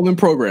they're all in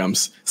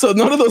programs. So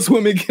none of those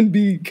women can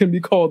be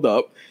called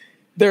up.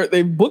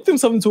 They booked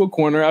themselves into a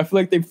corner. I feel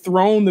like they've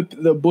thrown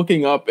the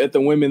booking up at the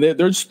women. They're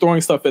just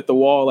throwing stuff at the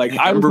wall. Like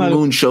Ember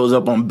Moon shows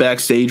up on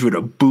backstage with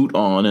a boot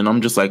on, and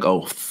I'm just like,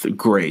 oh,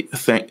 great.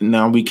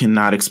 Now we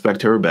cannot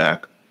expect her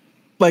back.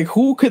 Like,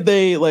 who could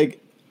they like?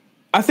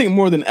 I think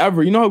more than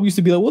ever, how we used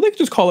to be like, well, they could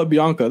just call up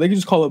Bianca. They could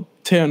just call up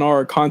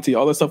TNR, Conti,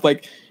 all that stuff.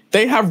 Like,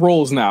 they have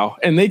roles now,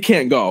 and they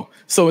can't go.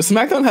 So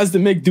SmackDown has to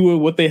make do with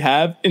what they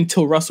have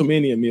until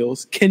WrestleMania,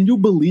 Meelz. Can you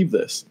believe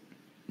this?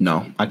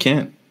 No, I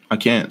can't.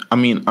 I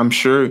mean, I'm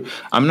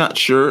not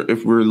sure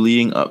if we're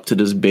leading up to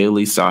this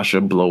Bayley Sasha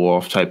blow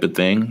off type of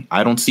thing.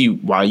 I don't see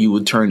why you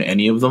would turn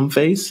any of them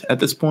face at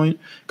this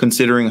point,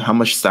 considering how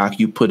much stock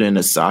you put in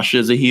as Sasha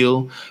as a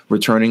heel,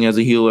 returning as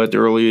a heel at the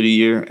earlier of the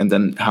year, and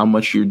then how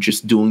much you're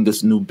just doing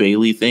this new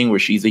Bayley thing where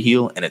she's a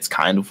heel and it's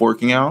kind of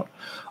working out.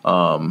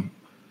 But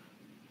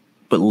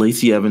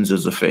Lacey Evans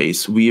is a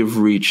face. We have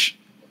reached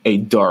a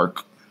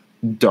dark,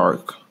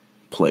 dark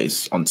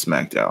place on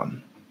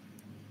SmackDown.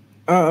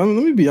 Let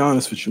me be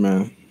honest with you,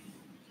 man.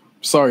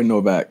 Sorry,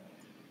 Novak.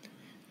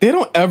 They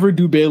don't ever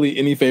do Bayley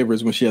any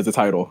favors when she has a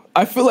title.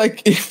 I feel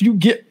like if you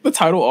get the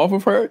title off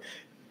of her,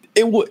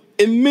 it will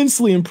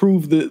immensely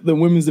improve the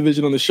women's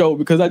division on the show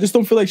because I just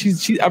don't feel like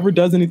she ever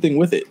does anything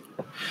with it.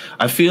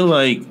 I feel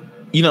like,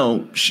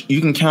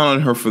 you can count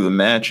on her for the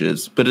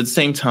matches, but at the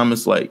same time,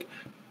 it's like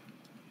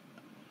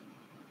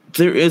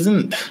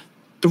the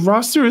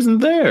roster isn't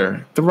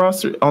there. The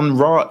roster on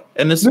Raw,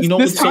 and it's,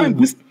 this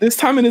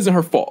time it isn't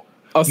her fault.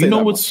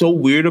 What's so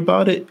weird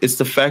about it? It's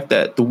the fact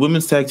that the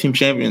women's tag team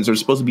champions are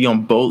supposed to be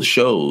on both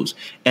shows.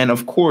 And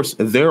of course,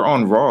 they're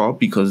on Raw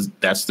because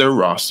that's their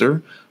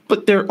roster,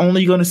 but they're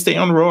only going to stay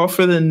on Raw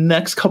for the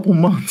next couple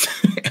months.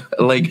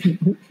 Like,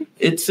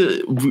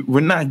 we're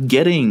not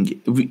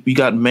getting, we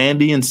got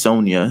Mandy and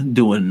Sonya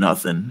doing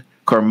nothing,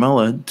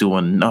 Carmella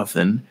doing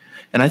nothing.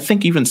 And I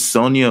think even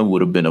Sonya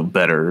would have been a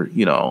better,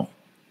 you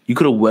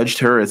could have wedged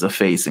her as a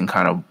face and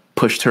kind of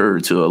pushed her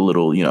to a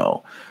little,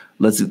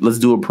 let's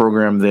do a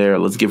program there.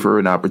 Let's give her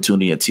an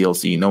opportunity at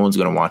TLC. No one's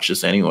going to watch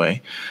this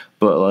anyway.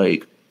 But,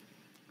 like,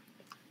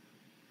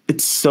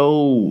 it's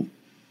so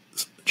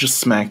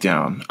just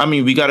SmackDown. I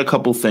mean, we got a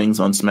couple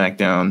things on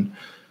SmackDown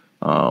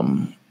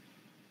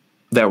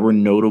that were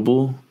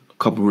notable. A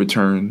couple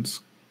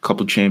returns, a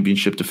couple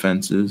championship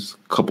defenses,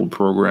 a couple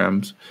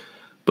programs.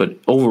 But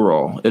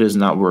overall, it is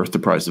not worth the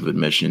price of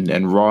admission.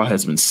 And Raw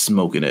has been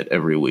smoking it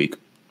every week.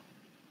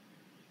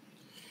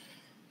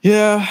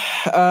 Yeah,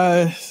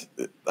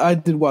 I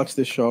did watch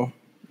this show.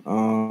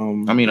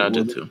 I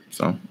did too.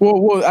 So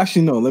well,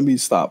 actually, no. Let me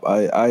stop.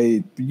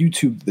 I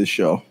YouTubed this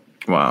show.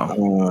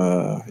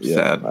 Wow.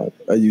 Sad.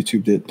 I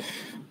YouTubed it.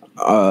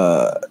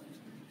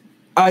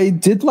 I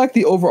did like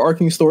the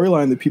overarching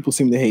storyline that people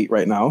seem to hate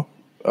right now,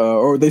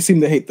 or they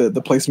seem to hate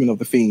the placement of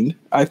the Fiend.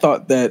 I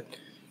thought that.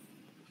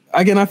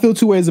 Again, I feel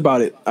two ways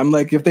about it. I'm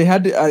like, if they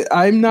had to,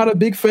 I'm not a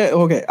big fan.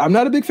 Okay, I'm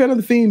not a big fan of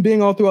the Fiend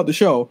being all throughout the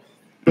show.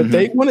 But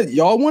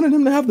y'all wanted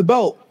him to have the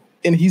belt,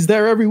 and he's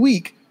there every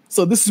week.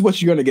 So this is what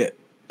you're gonna get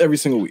every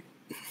single week.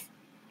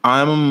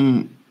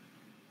 I've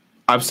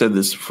said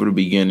this from the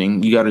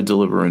beginning. You got to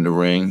deliver in the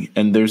ring,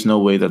 and there's no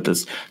way that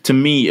this. To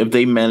me, if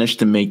they manage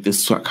to make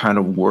this kind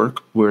of work,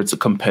 where it's a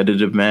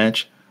competitive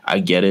match, I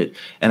get it,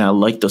 and I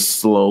like the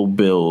slow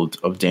build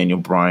of Daniel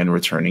Bryan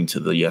returning to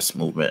the Yes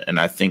Movement, and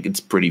I think it's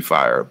pretty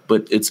fire.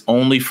 But it's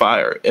only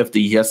fire if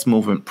the Yes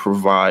Movement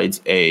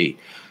provides a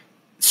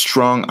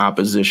strong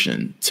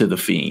opposition to the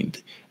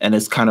Fiend, and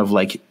it's kind of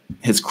like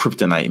his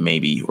kryptonite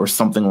maybe, or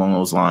something along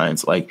those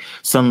lines. Like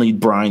suddenly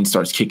Bryan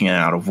starts kicking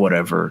out of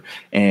whatever,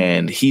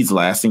 and he's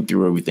lasting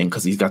through everything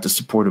because he's got the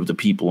support of the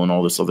people and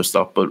all this other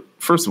stuff. But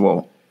first of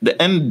all,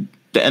 the end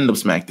of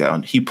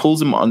SmackDown, he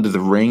pulls him under the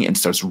ring and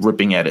starts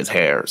ripping at his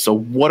hair. So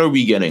what are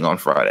we getting on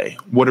Friday?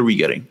 What are we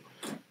getting?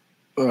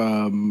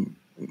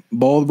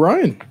 Bald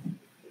Bryan.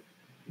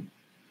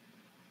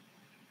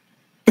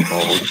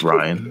 Bald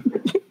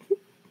Bryan.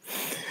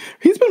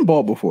 He's been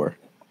bald before.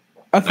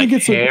 I think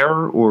it's hair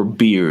or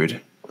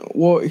beard.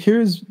 Well,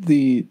 here's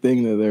the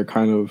thing that they're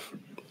kind of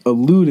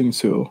alluding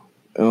to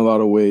in a lot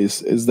of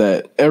ways is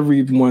that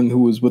everyone who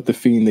was with the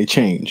Fiend, they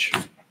change.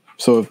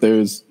 So if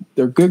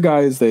they're good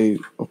guys, they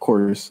of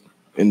course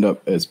end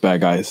up as bad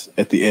guys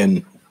at the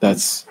end.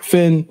 That's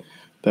Finn,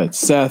 that's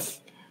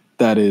Seth,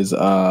 that is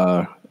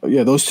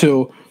those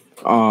two.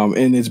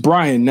 And it's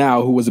Brian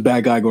now who was a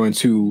bad guy going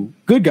to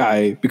good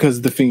guy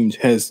because the Fiend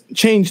has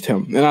changed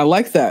him. And I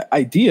like that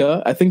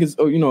idea. I think it's,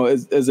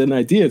 as an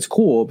idea, it's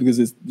cool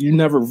because you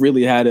never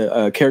really had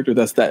a character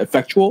that's that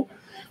effectual.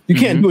 You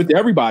can't do it to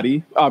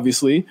everybody,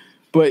 obviously,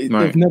 but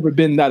they've never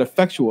been that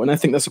effectual. And I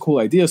think that's a cool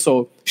idea.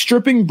 So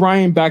stripping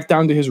Brian back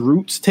down to his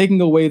roots,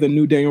 taking away the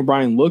new Daniel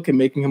Bryan look and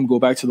making him go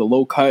back to the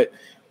low cut,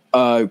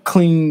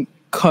 clean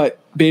cut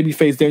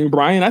babyface Daniel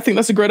Bryan, I think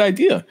that's a great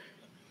idea.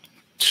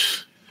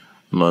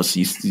 Unless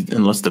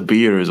the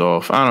beard is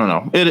off, I don't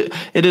know.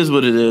 It is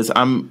what it is.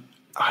 I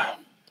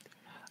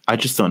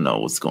just don't know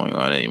what's going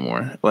on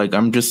anymore. Like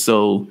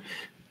SmackDown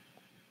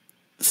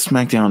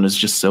is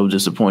just so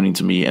disappointing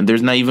to me, and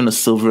there's not even a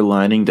silver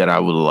lining that I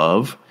would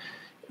love.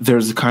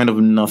 There's kind of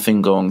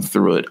nothing going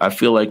through it. I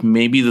feel like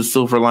maybe the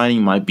silver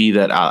lining might be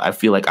that I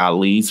feel like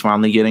Ali's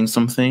finally getting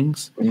some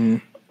things.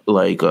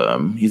 Like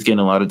he's getting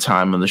a lot of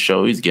time on the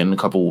show. He's getting a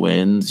couple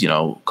wins,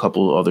 a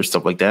couple other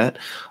stuff like that.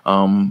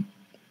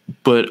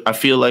 But I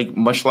feel like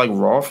much like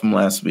Raw from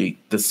last week,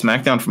 the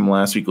SmackDown from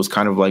last week was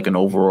kind of like an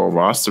overall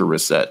roster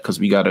reset because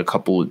we got a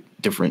couple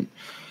different,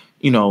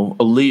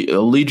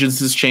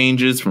 allegiances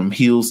changes from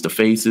heels to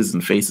faces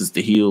and faces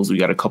to heels. We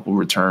got a couple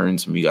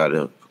returns and we got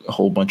a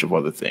whole bunch of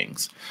other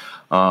things.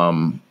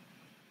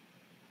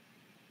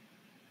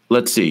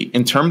 Let's see.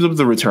 In terms of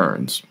the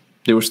returns,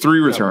 there was 3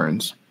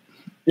 returns.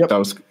 Yep. That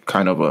was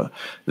kind of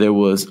there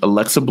was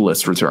Alexa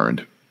Bliss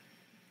returned.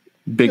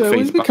 Big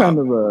face pop. Kind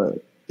of a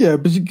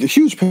but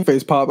huge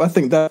face pop. I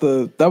think that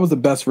was the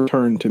best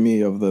return to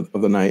me of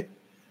the night.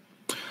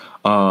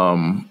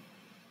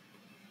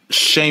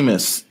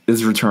 Sheamus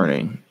is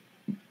returning.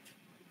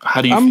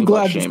 How do you feel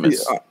about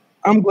Sheamus?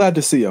 I'm glad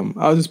to see him.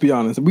 I'll just be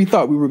honest. We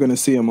thought we were going to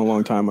see him a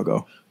long time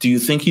ago. Do you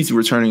think he's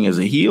returning as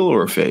a heel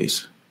or a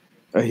face?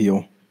 A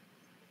heel.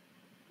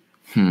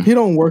 He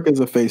don't work as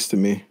a face to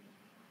me.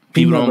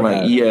 People don't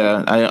like.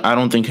 Yeah, I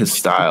don't think his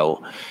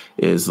style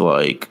is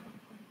like.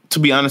 To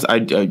be honest,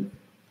 I'm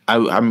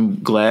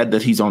glad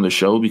that he's on the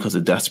show because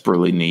it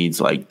desperately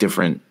needs like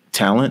different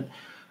talent.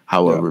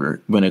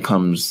 However, when it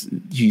comes,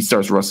 he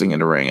starts rustling in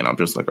the ring, and I'm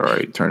just like, all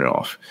right, turn it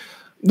off.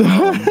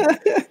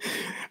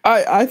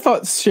 I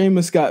thought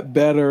Sheamus got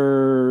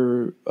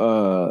better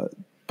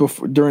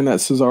during that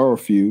Cesaro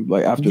feud,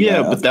 like after that.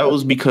 Yeah, but that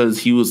was because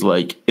he was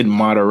like in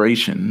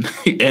moderation,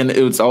 and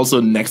it was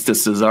also next to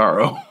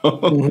Cesaro.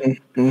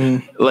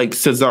 Like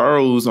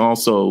Cesaro was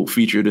also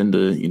featured in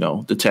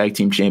the tag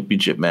team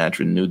championship match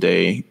with New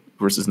Day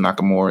versus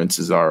Nakamura and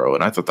Cesaro,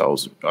 and I thought that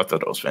was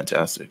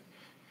fantastic.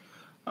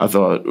 I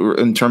thought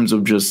in terms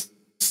of just,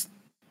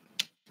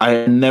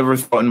 I never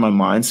thought in my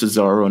mind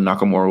Cesaro and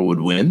Nakamura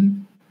would win.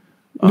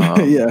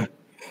 Yeah.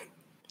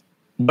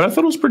 But I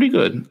thought it was pretty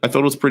good. It's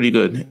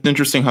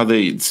interesting how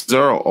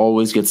Cesaro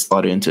always gets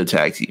slotted into a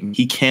tag team.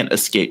 He can't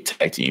escape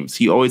tag teams.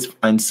 He always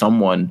finds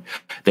someone.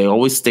 They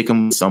always stick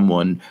him with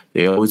someone.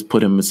 They always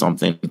put him with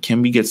something.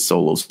 Can we get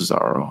solo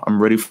Cesaro?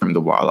 I'm ready for him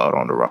to wild out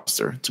on the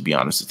roster, to be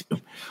honest with you.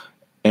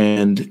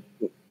 And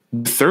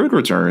the third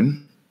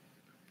return,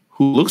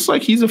 who looks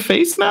like he's a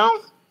face now,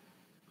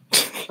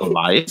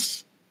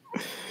 Elias.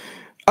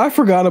 I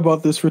forgot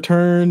about this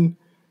return.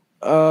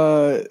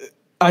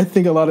 I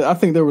think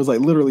there was like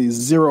literally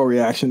zero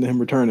reaction to him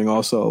returning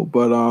also,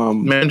 but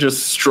man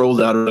just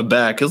strolled out of the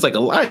back. It was like,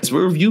 Elias,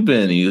 where have you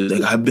been? He was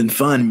like, I've been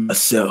finding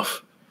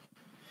myself.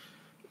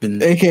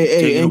 Been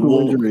AKA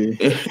ankle injury.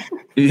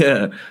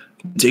 Yeah.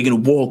 Taking a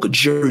walk, a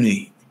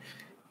journey.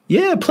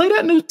 Yeah, play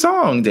that new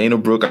song. Dana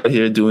Brooke out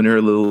here doing her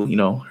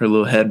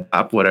little head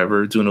bop,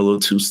 whatever, doing a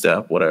little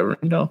 2-step, whatever.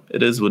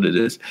 It is what it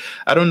is.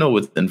 I don't know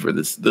what's in for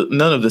this.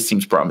 None of this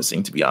seems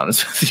promising, to be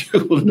honest with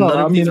you. None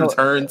of these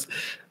returns.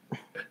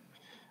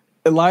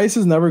 Elias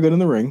is never good in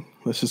the ring.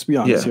 Let's just be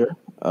honest here.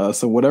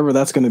 So whatever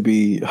that's going to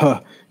be,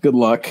 good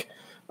luck.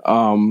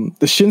 The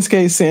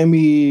Shinsuke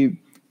Sammy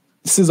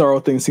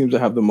Cesaro thing seems to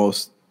have the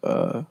most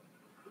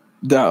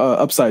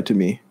upside to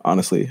me,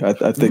 honestly. I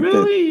think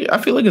I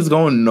feel like it's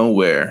going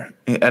nowhere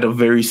at a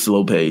very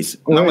slow pace.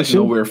 Not like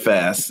nowhere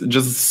fast,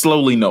 just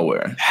slowly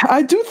nowhere.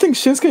 I do think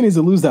Shinsuke needs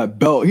to lose that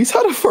belt. He's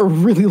had it for a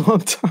really long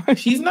time.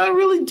 He's not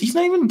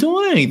even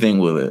doing anything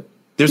with it.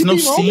 There's no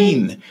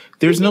scene.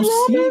 There's no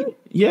scene.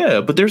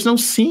 Yeah, but there's no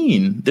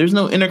scene. There's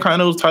no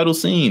Intercontinental title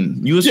scene.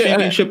 U.S.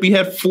 Championship, he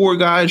had 4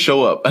 guys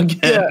show up again.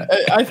 Yeah,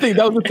 I think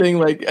that was the thing.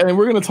 Like, and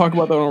we're gonna talk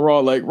about that on Raw.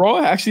 Like, Raw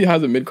actually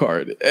has a mid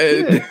card.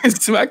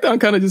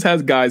 SmackDown kind of just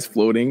has guys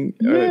floating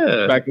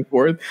back and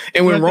forth.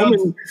 And when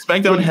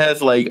SmackDown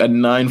has like a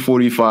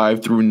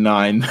 9:45 through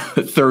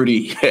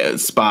 9:30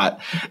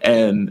 spot,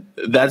 and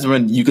that's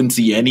when you can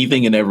see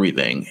anything and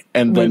everything,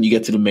 and then you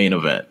get to the main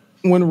event.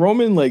 When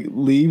Roman like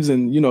leaves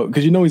and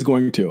because he's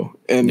going to,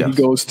 and he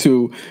goes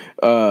to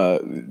the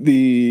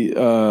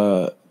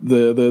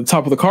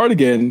top of the card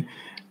again,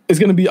 it's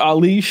going to be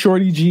Ali,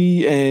 Shorty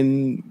G,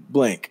 and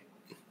blank.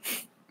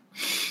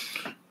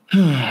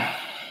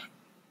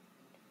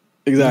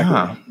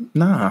 Exactly.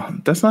 Nah,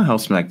 that's not how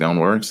SmackDown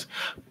works.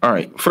 All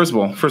right, first of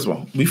all,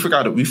 we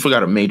forgot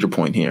a major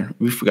point here.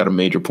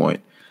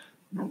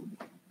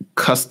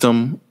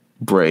 Custom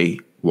Bray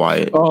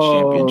Wyatt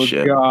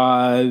championship. Oh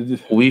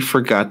God. We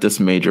forgot this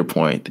major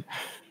point.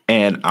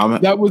 And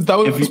that was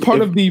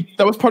part of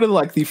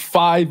the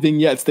 5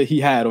 vignettes that he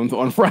had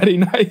on Friday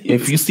night.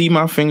 If you see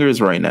my fingers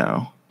right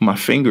now, my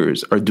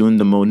fingers are doing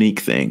the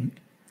Monique thing,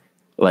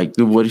 like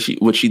what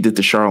she did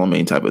to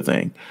Charlemagne type of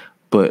thing.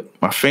 But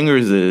my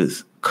fingers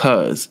is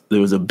because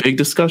there was a big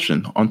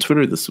discussion on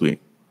Twitter this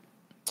week.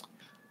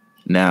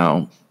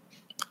 Now,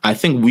 I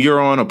think we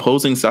are on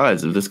opposing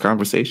sides of this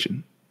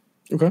conversation.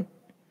 Okay,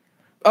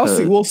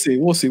 We'll see.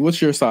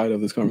 What's your side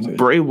of this conversation?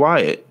 Bray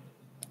Wyatt,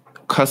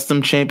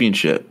 custom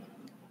championship.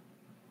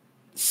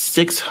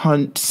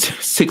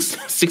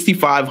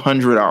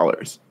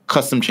 $6,500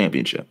 custom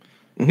championship.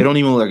 It don't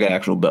even look like an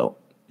actual belt.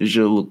 It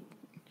should look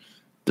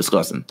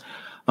disgusting.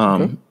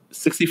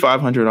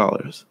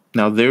 $6,500.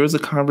 Now there was a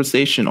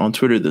conversation on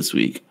Twitter this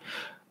week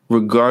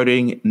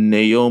regarding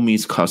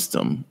Naomi's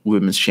custom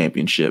women's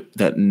championship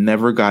that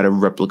never got a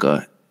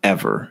replica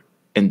ever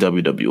in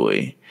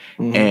WWE.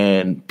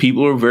 And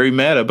people are very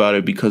mad about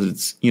it because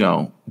it's,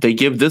 they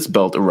give this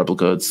belt a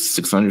replica. It's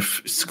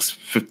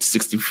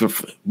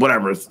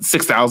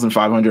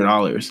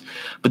 $6,500,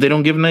 but they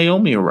don't give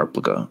Naomi a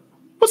replica.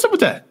 What's up with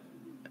that?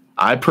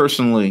 I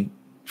personally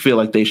feel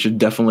like they should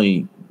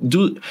definitely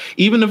do,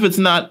 even if it's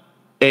not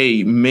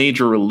a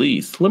major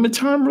release, limited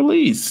time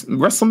release,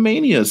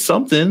 WrestleMania,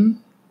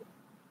 something.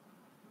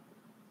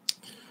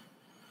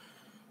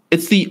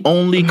 It's the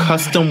only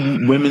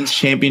custom women's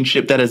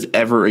championship that has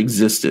ever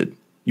existed.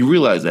 You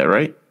realize that,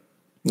 right?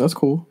 That's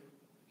cool.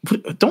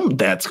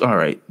 That's all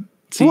right.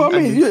 See, well,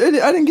 I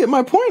didn't get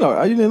my point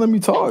out. You didn't let me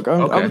talk.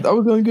 I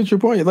was going to get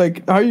your point.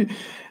 Like, how you?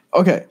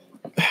 Okay.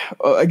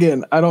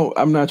 Again,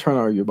 I'm not trying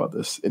to argue about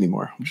this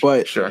anymore.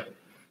 But sure,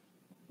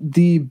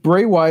 the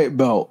Bray Wyatt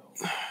belt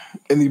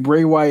and the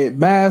Bray Wyatt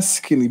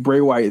mask and the Bray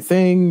Wyatt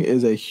thing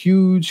is a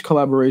huge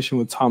collaboration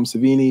with Tom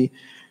Savini.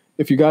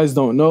 If you guys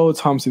don't know,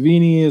 Tom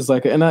Savini is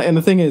like, and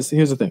the thing is,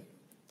 here's the thing.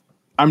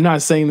 I'm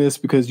not saying this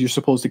because you're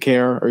supposed to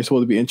care or you're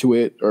supposed to be into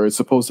it or it's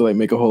supposed to like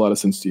make a whole lot of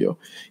sense to you.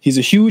 He's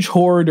a huge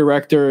horror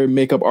director,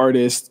 makeup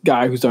artist,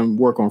 guy who's done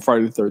work on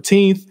Friday the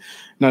 13th,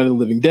 Night of the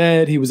Living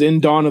Dead. He was in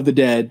Dawn of the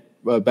Dead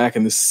back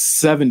in the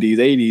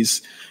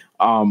 70s,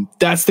 80s.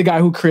 That's the guy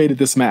who created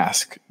this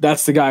mask.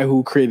 That's the guy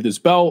who created this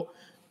belt.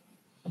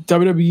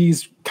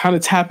 WWE's kind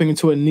of tapping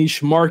into a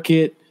niche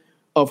market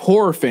of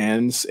horror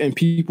fans and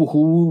people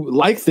who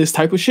like this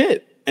type of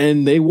shit.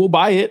 And they will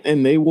buy it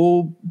and they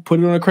will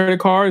put it on a credit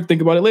card,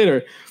 think about it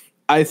later.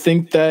 I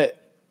think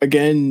that,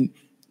 again,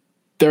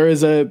 there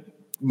is a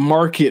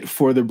market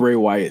for the Bray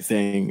Wyatt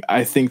thing.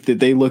 I think that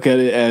they look at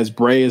it as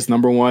Bray is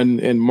number one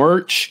in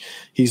merch.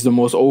 He's one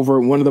of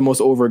the most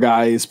over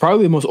guys,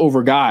 probably the most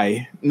over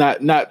guy,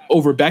 not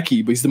over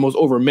Becky, but he's the most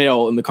over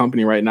male in the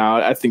company right now.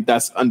 I think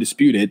that's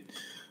undisputed.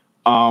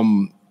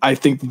 I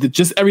think that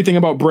just everything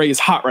about Bray is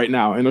hot right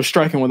now and they're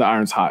striking when the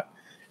iron's hot.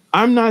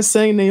 I'm not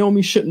saying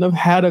Naomi shouldn't have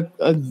had a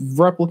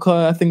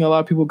replica. I think a lot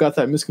of people got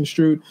that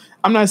misconstrued.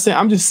 I'm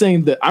just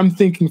saying that I'm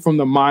thinking from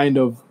the mind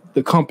of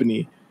the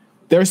company.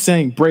 They're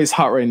saying Bray's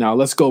hot right now.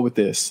 Let's go with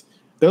this.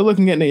 They're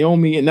looking at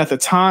Naomi, and at the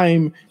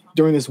time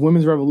during this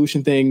women's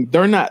revolution thing,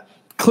 they're not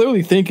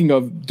clearly thinking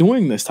of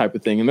doing this type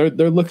of thing. And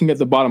they're looking at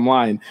the bottom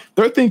line.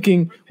 They're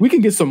thinking we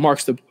can get some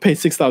marks to pay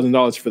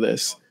 $6,000 for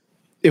this.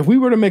 If we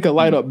were to make a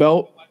light up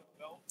belt,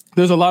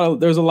 there's a lot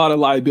of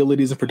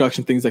liabilities and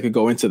production things that could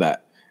go into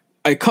that.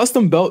 A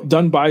custom belt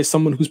done by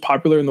someone who's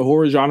popular in the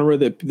horror genre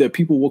that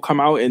people will come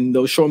out and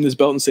they'll show them this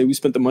belt and say we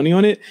spent the money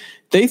on it.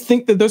 They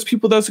think that there's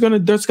people that's gonna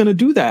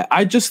do that.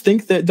 I just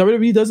think that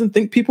WWE doesn't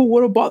think people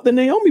would have bought the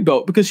Naomi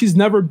belt because she's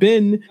never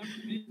been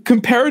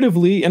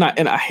comparatively. And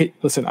I hate.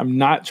 Listen, I'm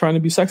not trying to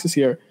be sexist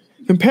here.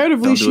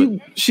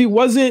 Comparatively, she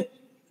wasn't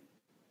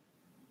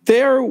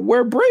there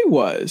where Bray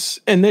was,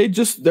 and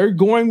they're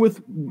going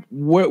with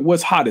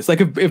what's hottest.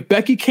 Like if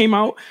Becky came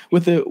out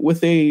with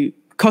a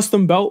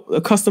custom belt,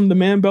 a custom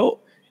demand belt,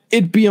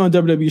 it'd be on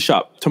WWE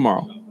Shop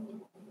tomorrow.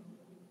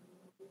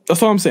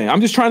 That's all I'm saying.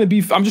 I'm just trying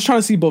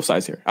to see both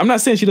sides here. I'm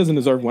not saying she doesn't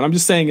deserve one. I'm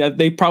just saying that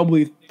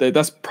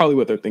that's probably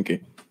what they're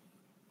thinking.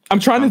 I'm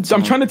trying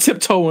to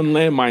tiptoe on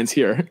landmines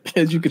here,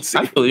 as you can see.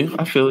 I feel you.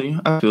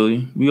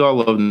 We all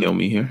love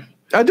Naomi here.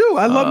 I do.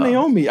 I love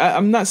Naomi.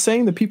 I'm not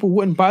saying that people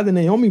wouldn't buy the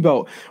Naomi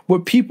belt.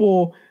 But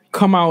people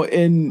aren't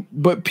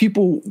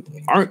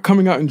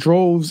coming out in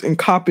droves and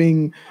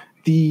copping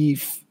the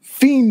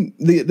Fiend,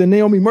 the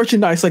Naomi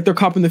merchandise, like they're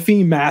copping the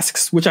Fiend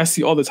masks, which I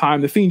see all the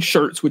time, the Fiend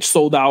shirts, which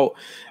sold out,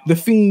 the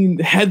Fiend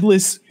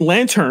headless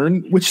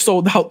lantern, which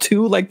sold out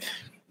too. Like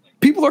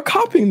people are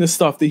copying the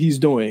stuff that he's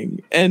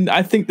doing. And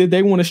I think that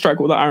they want to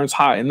strike while the iron's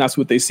hot, and that's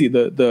what they see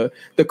the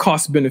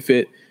cost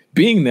benefit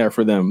being there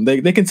for them.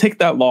 They can take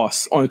that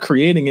loss on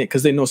creating it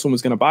because they know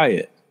someone's going to buy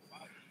it.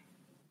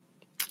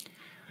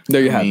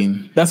 There you have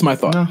it. That's my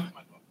thought.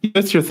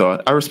 That's your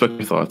thought. I respect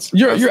your thoughts.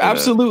 You're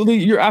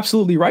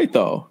absolutely right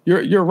though.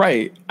 You're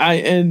right.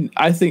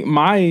 I think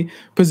my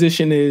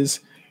position is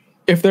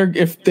if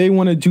they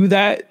want to do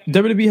that,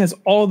 WWE has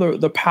all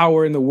the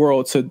power in the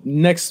world to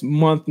next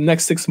month,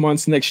 next 6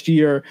 months, next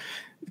year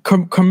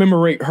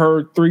commemorate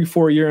her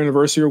 3-4 year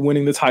anniversary of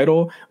winning the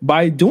title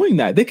by doing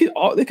that. They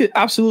could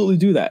absolutely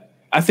do that.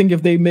 I think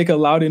if they make a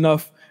loud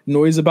enough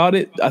noise about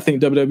it, I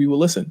think WWE will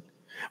listen.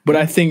 But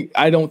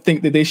I don't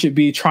think that they should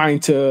be trying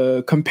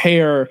to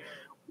compare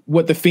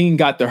what the Fiend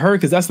got to her,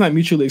 because that's not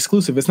mutually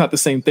exclusive. It's not the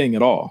same thing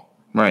at all.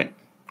 Right.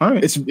 All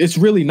right. It's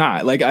really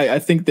not. Like, I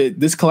think that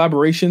this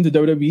collaboration to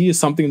WWE is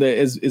something that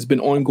has been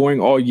ongoing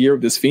all year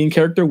with this Fiend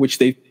character, which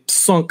they've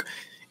sunk,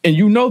 and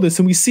you know this,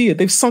 and we see it.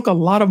 They've sunk a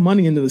lot of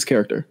money into this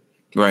character.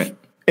 Right.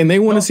 And they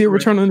want to see a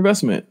return on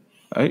investment.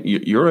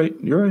 You're right.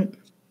 You're right.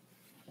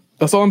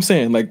 That's all I'm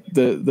saying. Like,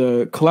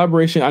 the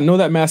collaboration, I know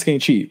that mask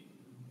ain't cheap.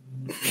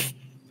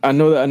 I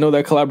know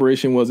that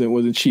collaboration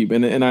wasn't cheap,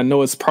 and I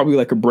know it's probably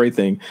like a Bray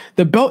thing.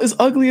 The belt is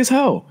ugly as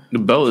hell. The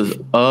belt is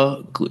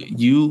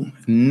ugly.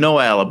 No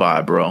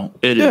alibi, bro.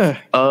 It is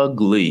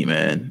ugly,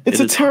 man. It's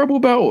a terrible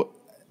belt.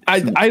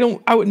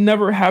 I would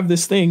never have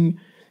this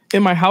thing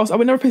in my house. I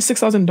would never pay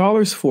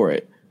 $6,000 for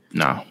it.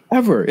 No.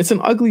 Ever. It's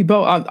an ugly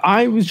belt.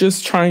 I was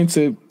just trying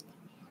to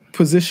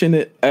position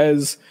it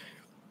as,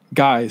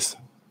 guys,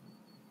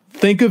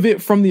 think of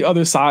it from the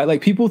other side.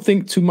 Like, people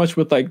think too much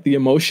with like the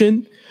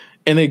emotion,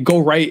 and they go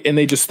right and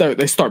they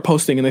start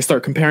posting and they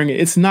start comparing it.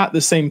 It's not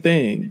the same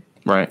thing.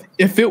 Right.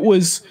 If it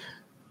was,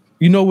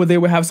 you know what they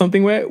would have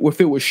something with?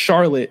 If it was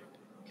Charlotte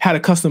had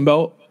a custom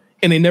belt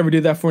and they never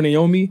did that for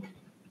Naomi,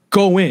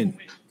 go in.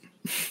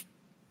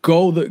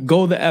 Go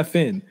the F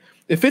in.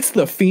 If it's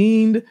the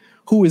Fiend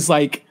who is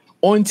like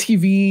on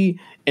TV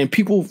and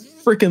people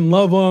freaking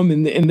love them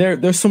and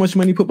there's so much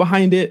money put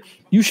behind it,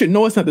 you should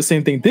know it's not the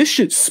same thing. This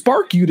should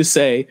spark you to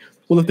say,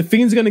 well, if the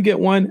Fiend's going to get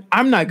one,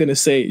 I'm not going to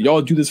say,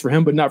 y'all do this for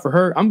him, but not for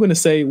her. I'm going to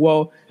say,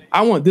 well,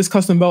 I want this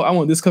custom belt. I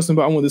want this custom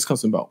belt. I want this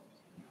custom belt.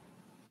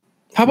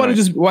 How about it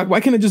just, why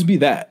can't it just be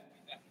that?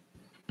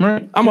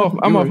 Right. I'm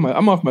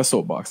off my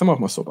soapbox. I'm off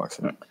my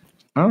soapbox.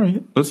 All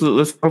right. Let's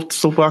off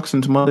soapbox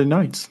into Monday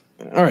nights.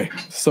 All right.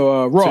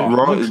 So,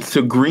 Raw.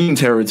 To green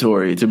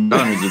territory, to be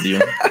honest with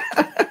you.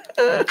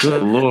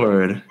 Good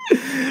Lord.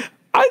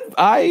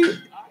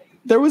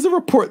 There was a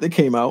report that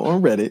came out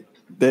on Reddit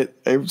that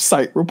a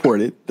site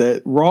reported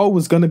that Raw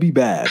was going to be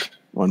bad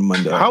on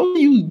Monday.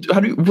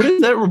 What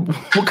is that?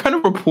 What kind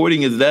of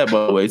reporting is that,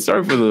 by the way?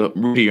 Sorry for the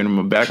rude here in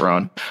my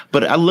background,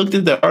 but I looked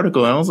at the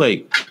article and I was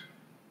like,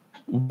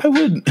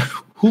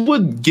 who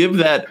would give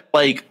that?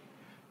 Like,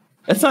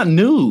 that's not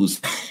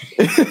news.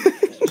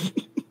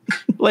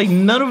 Like,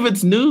 none of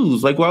it's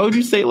news. Like, why would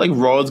you say like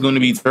Raw is going to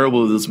be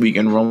terrible this week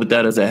and run with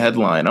that as a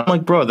headline? I'm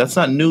like, bro, that's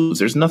not news.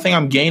 There's nothing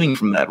I'm gaining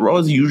from that. Raw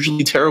is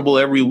usually terrible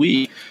every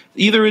week.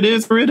 Either it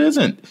is or it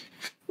isn't.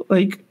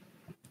 Like,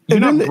 you're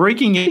not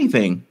breaking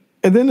anything.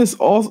 And then it's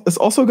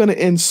also going to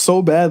end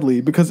so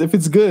badly because if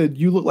it's good,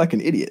 you look like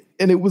an idiot.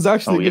 And it was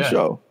actually a good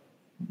show.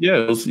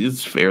 Yeah,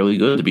 it's fairly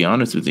good, to be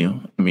honest with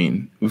you. I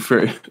mean,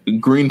 for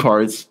green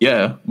parts,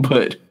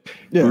 but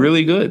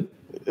really good.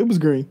 It was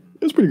green.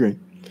 It was pretty green.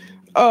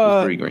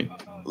 Pretty green.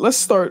 Let's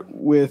start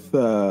with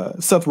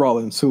Seth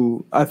Rollins,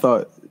 who I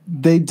thought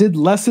they did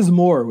less is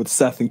more with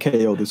Seth and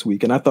KO this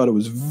week, and I thought it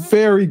was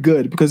very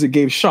good because it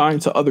gave shine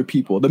to other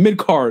people. The mid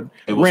card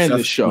ran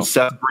this show. Was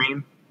Seth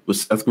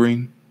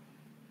Green?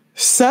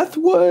 Seth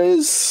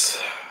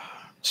was.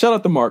 Shout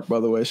out to Mark,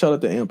 by the way. Shout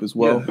out to Amp as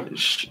well.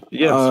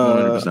 Yes,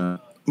 100%.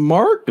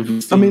 Mark.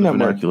 I mean, not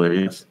Mark.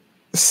 Yes.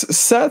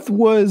 Seth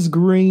was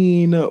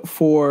green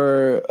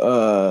for.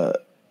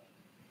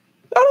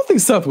 I don't think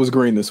Seth was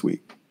green this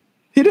week.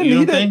 He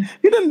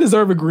didn't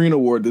deserve a green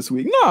award this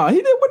week. No, he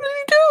did. What did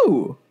he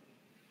do?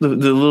 The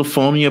little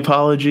phony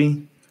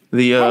apology. How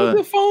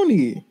was it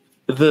phony?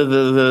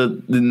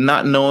 The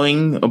not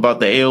knowing about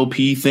the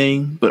AOP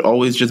thing, but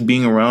always just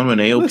being around when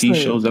AOP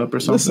shows up or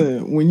something.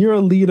 Listen, when you're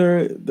a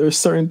leader, there's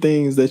certain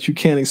things that you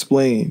can't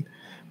explain,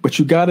 but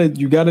you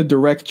gotta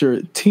direct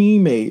your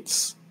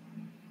teammates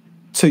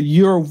to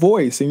your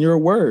voice and your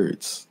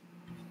words.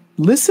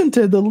 Listen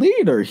to the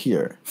leader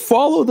here.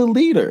 Follow the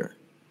leader.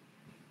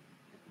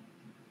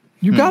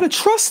 You got to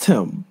trust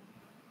him.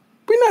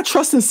 We're not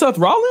trusting Seth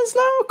Rollins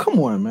now? Come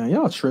on, man.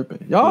 Y'all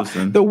tripping. Y'all,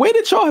 the way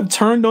that y'all have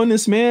turned on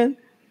this man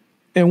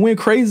and went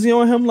crazy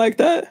on him like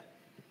that.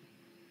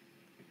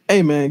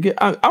 Hey, man,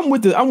 I'm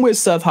with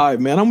Seth Hive,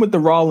 man. I'm with the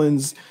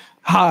Rollins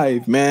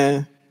Hive,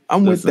 man.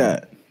 I'm with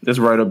that. That's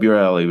right up your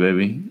alley,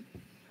 baby.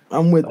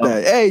 I'm with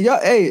that. Hey, y'all,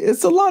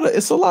 it's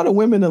a lot of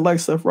women that like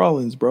Seth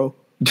Rollins, bro.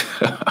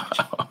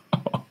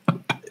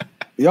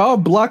 Y'all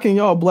blocking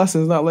y'all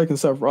blessings, not liking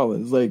Seth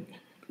Rollins. Like,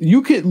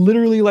 you could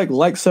literally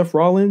like Seth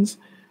Rollins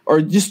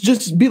or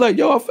just be like,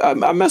 yo,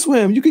 I mess with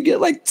him. You could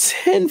get like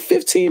 10,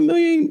 15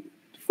 million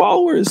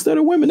followers that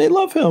are women. They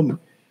love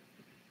him.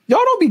 Y'all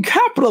don't be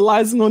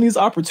capitalizing on these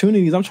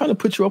opportunities. I'm trying to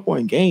put you up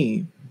on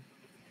game.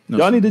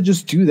 Y'all need to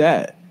just do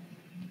that.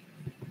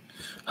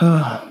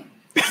 All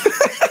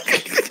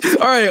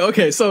right,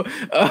 okay. So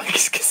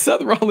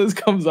Seth Rollins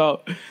comes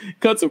out,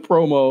 cuts a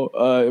promo,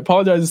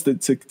 apologizes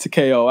to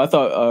KO. I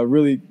thought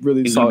really he's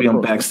solid. He's gonna be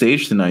on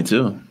backstage tonight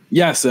too.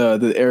 Yes,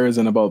 the air is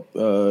in about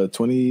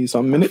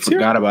 20-some minutes. I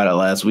forgot about it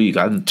last week.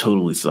 I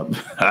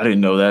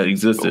didn't know that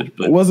existed.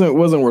 But it wasn't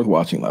worth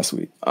watching last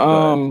week.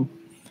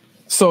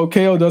 So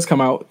KO does come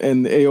out,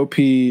 and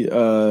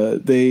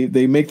AOP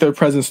they make their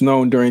presence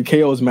known during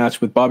KO's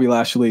match with Bobby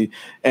Lashley,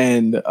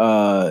 and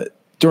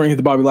during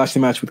the Bobby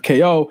Lashley match with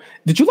KO.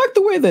 Did you like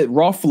the way that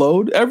Raw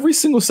flowed? Every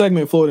single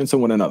segment flowed into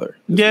one another.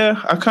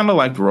 Yeah, I kind of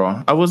liked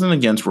Raw. I wasn't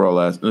against Raw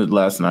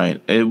last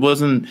night. It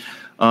wasn't.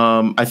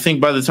 I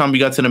think by the time we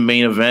got to the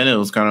main event, it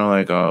was kind of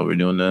like, oh, we're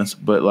doing this.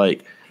 But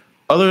like,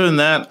 other than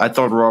that, I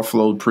thought Raw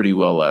flowed pretty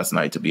well last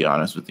night, to be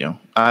honest with you.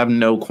 I have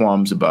no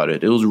qualms about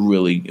it. It was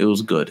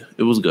good.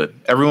 It was good.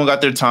 Everyone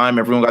got their time.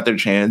 Everyone got their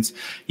chance.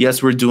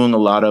 Yes, we're doing a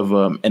lot of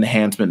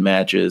enhancement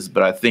matches,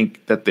 but I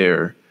think that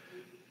they're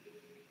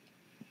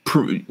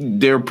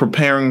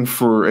preparing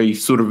for a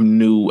sort of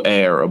new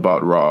air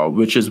about Raw,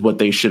 which is what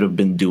they should have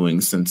been doing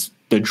since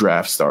the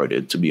draft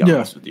started, to be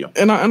honest with you.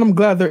 And I'm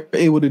glad they're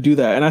able to do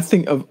that. And I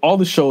think of all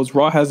the shows,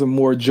 Raw has a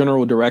more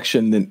general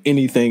direction than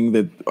anything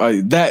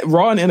that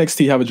Raw and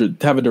NXT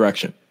have a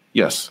direction.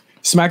 Yes.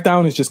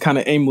 SmackDown is just kind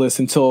of aimless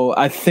until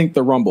I think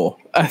the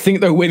Rumble. I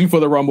think they're waiting for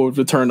the Rumble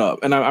to turn up.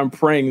 And I'm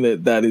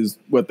praying that is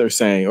what they're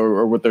saying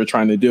or what they're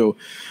trying to do.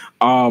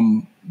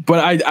 But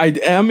I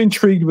am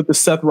intrigued with the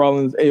Seth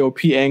Rollins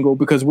AOP angle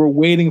because we're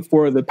waiting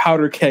for the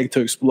powder keg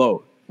to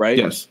explode, right?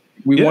 Yes.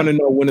 We want to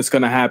know when it's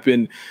going to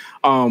happen.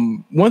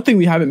 One thing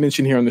we haven't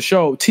mentioned here on the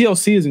show,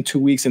 TLC is in 2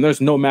 weeks and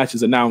there's no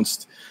matches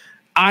announced.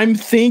 I'm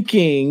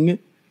thinking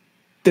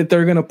that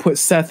they're going to put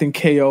Seth and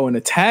KO in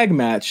a tag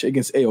match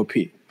against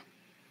AOP.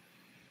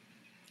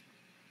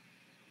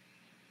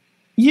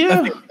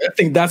 Yeah. I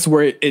think that's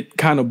where it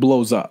kind of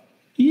blows up.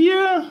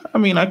 Yeah. I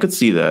mean, I could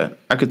see that.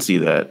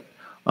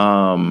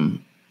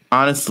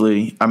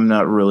 Honestly, I'm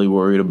not really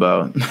worried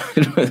about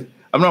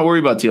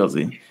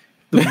TLC.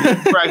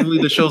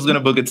 Practically, the show's going to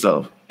book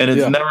itself, and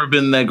it's never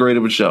been that great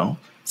of a show.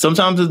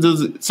 Sometimes it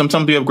does.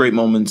 Sometimes we have great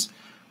moments.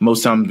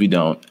 Most times we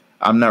don't.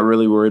 I'm not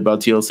really worried about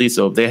TLC.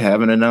 So if they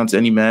haven't announced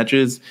any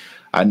matches,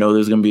 I know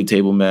there's going to be a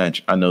table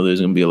match. I know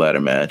there's going to be a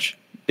ladder match.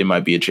 It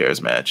might be a chairs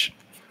match.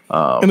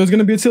 And there's going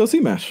to be a TLC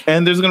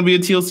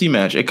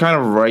match. It kind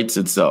of writes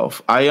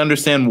itself. I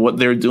understand what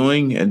they're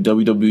doing, and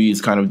WWE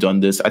has kind of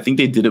done this. I think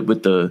they did it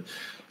with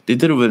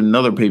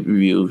another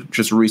pay-per-view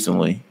just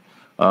recently.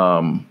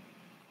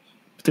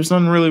 There's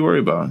nothing to really worry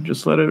about.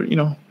 Just let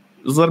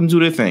them do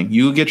their thing.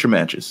 You get your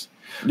matches.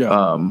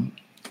 Yeah.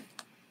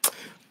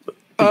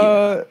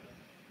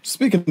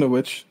 Speaking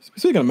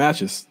of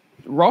matches,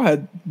 Raw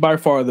had by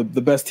far the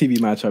best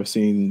TV match I've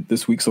seen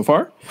this week so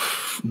far.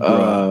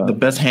 The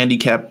best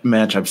handicap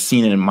match I've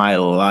seen in my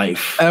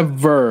life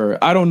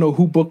ever. I don't know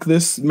who booked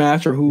this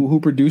match or who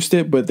produced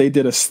it, but they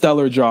did a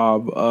stellar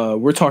job.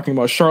 We're talking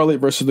about Charlotte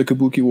versus the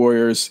Kabuki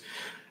Warriors.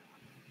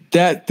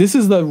 This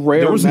is the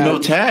rare. There was match. No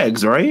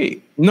tags,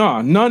 right?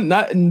 No,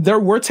 none. There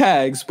were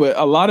tags, but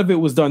a lot of it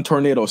was done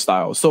tornado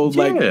style. So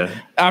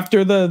after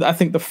I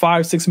think the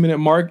 5-6 minute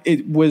mark,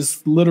 it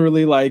was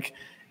literally like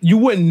you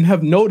wouldn't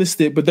have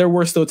noticed it, but there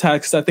were still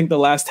tags. I think the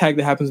last tag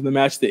that happens in the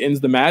match that ends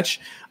the match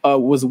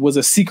was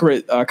a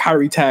secret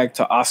Kyrie tag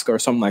to Asuka or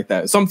something like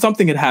that.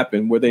 Something had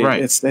happened where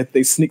they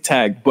sneak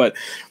tagged, but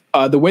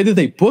the way that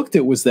they booked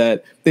it was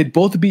that they'd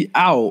both be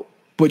out.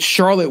 But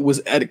Charlotte was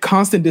at a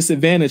constant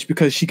disadvantage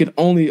because she could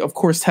only, of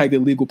course, tag the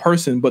legal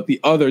person, but the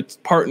other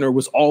partner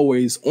was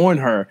always on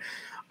her.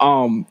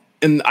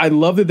 And I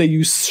love that they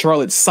use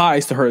Charlotte's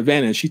size to her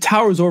advantage. She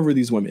towers over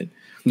these women.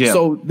 Yeah.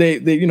 So they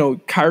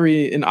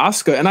Kyrie and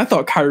Asuka, and I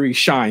thought Kyrie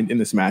shined in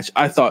this match.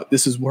 I thought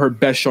this is her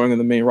best showing on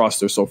the main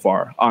roster so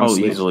far,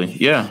 honestly. Oh, easily.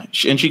 Yeah.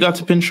 And she got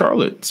to pin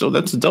Charlotte, so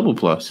that's a double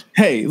plus.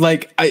 Hey,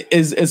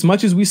 as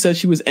much as we said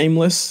she was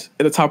aimless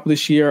at the top of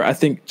this year, I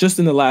think just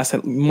in the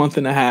last month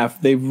and a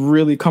half, they've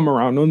really come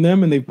around on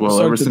them. And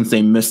ever since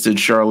they misted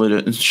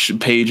Charlotte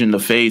Paige in the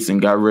face and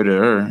got rid of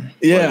her.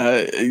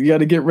 Yeah, you got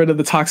to get rid of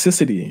the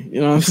toxicity. You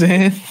know what I'm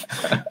saying?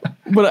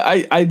 But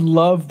I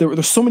love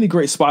there's so many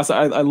great spots.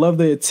 I love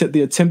the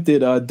attempted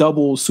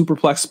double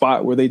superplex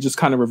spot where they just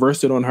kind of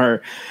reversed it on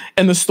her,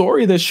 and the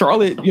story that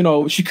Charlotte,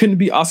 she couldn't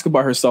beat Asuka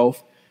by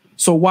herself.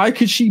 So why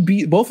could she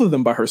beat both of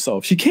them by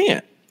herself? She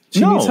can't.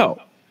 She needs help.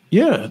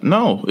 Yeah,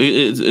 no,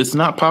 it's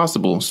not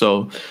possible.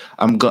 So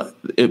I'm glad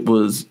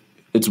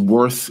it's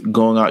worth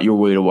going out your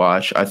way to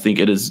watch. I think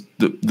it is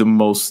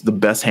the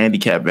best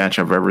handicap match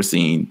I've ever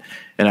seen,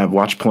 and I've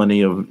watched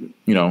plenty of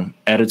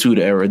Attitude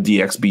Era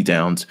DX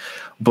beatdowns,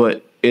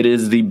 but it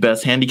is the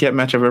best handicap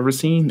match I've ever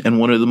seen, and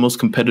one of the most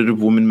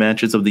competitive women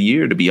matches of the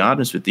year. To be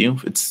honest with you,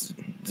 it's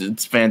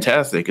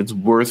fantastic. It's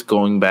worth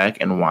going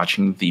back and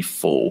watching the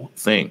full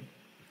thing.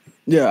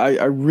 Yeah,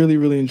 I really,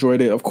 really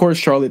enjoyed it. Of course,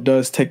 Charlotte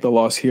does take the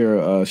loss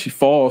here. She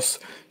falls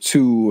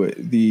to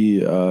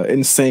the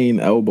insane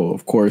elbow,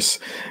 of course.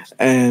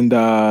 And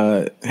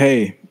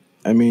hey,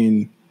 I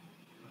mean,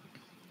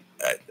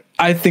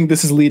 I think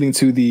this is leading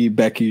to the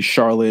Becky,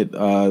 Charlotte,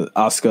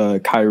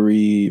 Asuka,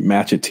 Kyrie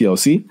match at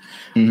TLC.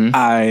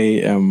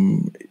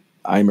 Mm-hmm.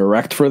 I'm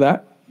erect for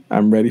that.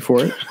 I'm ready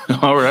for it.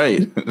 All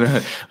right.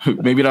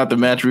 Maybe not the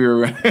match we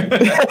were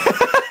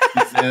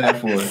say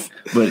that for.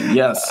 But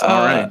yes,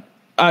 all right.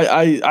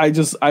 I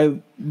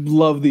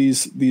love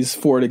these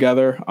four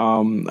together.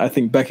 I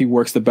think Becky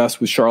works the best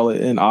with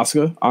Charlotte and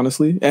Asuka,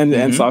 honestly,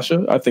 and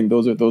Sasha. I think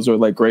those are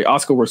like great.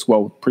 Asuka works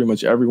well with pretty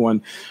much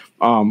everyone.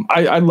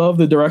 I love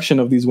the direction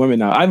of these women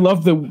now. I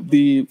love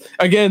the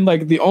again,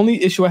 like the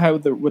only issue I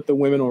had with the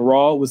women on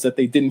Raw was that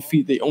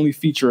they only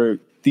feature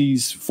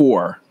these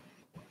four.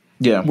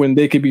 Yeah, when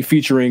they could be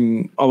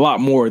featuring a lot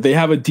more. They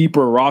have a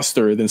deeper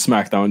roster than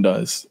SmackDown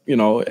does,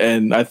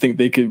 and I think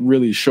they could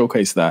really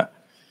showcase that.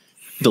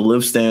 The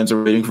Liv stands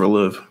are waiting for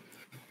Liv.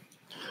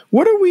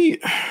 What are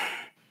we?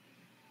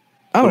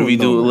 What do we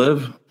do with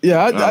Liv?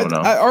 Yeah, I don't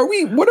know. Are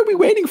we? What are we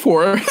waiting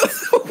for?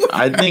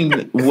 I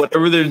think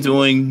whatever they're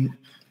doing,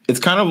 it's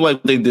kind of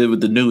like they did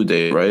with the New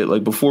Day, right?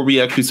 Like before we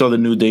actually saw the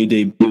New Day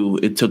debut,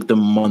 it took them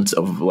months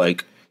of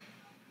like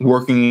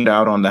working it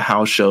out on the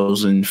house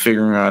shows and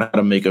figuring out how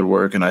to make it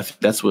work. And I think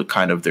that's what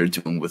kind of they're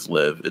doing with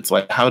Liv. It's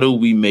like, how do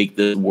we make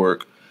this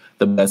work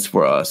the best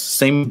for us?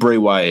 Same with Bray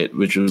Wyatt,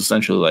 which was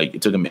essentially like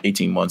it took him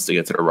 18 months to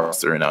get to the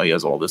roster, and now he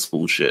has all this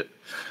cool shit.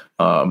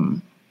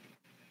 But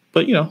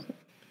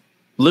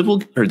Liv will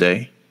get her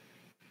day.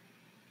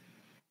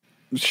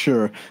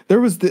 Sure.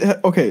 There was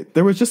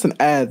just an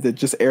ad that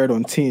just aired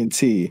on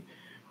TNT.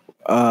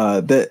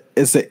 That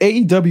is an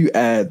AEW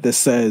ad that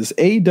says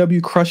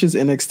AEW crushes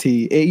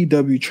NXT,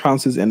 AEW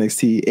trounces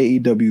NXT,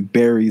 AEW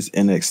buries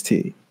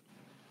NXT.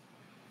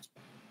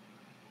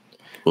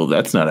 Well,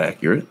 that's not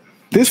accurate.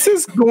 This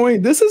is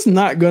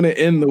not going to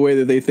end the way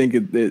that they think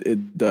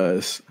it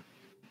does.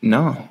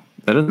 No,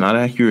 that is not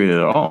accurate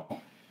at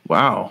all.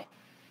 Wow.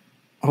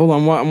 Hold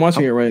on, I'm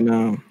watching it right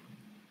now.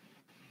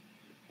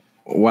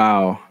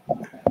 Wow.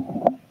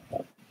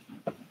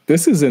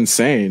 This is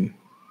insane.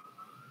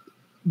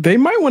 They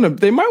might want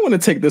to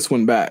take this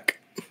one back.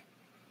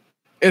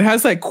 It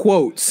has like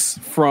quotes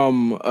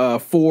from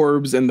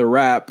Forbes and the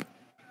Wrap.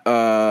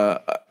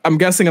 I'm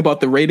guessing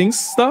about the ratings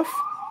stuff.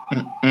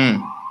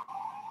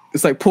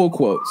 It's like pull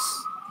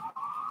quotes.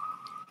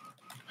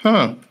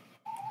 Huh.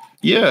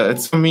 Yeah,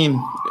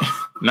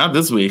 not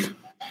this week.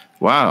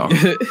 Wow.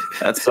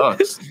 That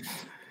sucks.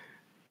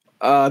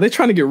 They're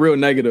trying to get real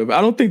negative. I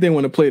don't think they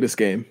want to play this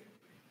game.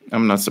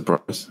 I'm not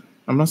surprised.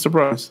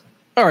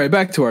 All right,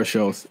 back to our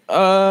shows.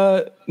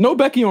 No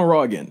Becky on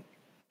Raw again.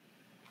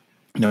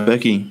 No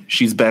Becky.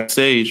 She's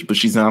backstage, but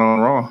she's not on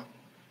Raw.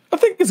 I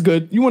think it's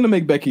good. You want to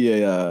make Becky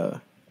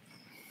a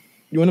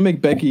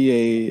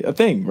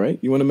thing, right?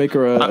 You want to make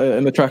her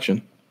an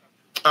attraction.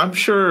 I'm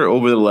sure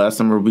over the last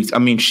number of weeks. I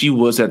mean, she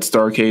was at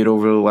Starrcade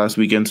over the last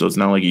weekend, so it's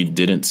not like you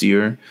didn't see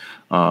her.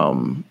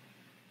 But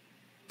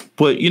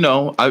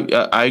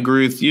I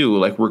agree with you.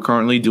 Like, we're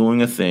currently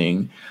doing a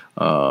thing.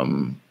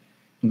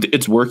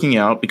 It's working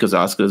out because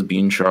Asuka's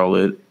beating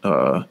Charlotte.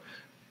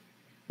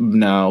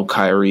 Now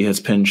Kyrie has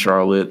pinned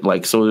Charlotte.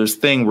 Like, so there's a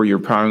thing where you're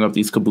powering up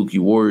these Kabuki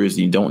warriors.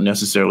 And you don't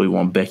necessarily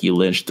want Becky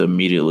Lynch to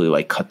immediately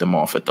like cut them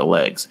off at the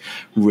legs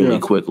really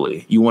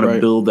quickly. You want to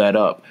build that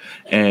up.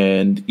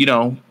 And,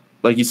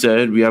 like you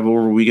said, we have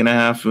over a week and a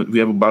half. We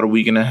have about a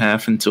week and a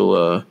half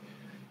until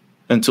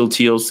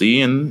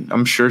TLC, and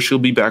I'm sure she'll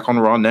be back on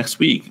Raw next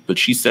week. But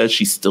she said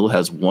she still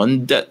has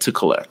one debt to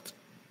collect.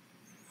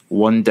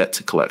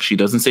 She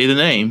doesn't say the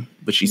name,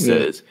 but she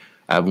says,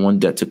 I have one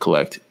debt to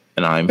collect,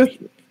 and I'm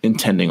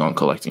intending on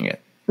collecting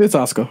it. It's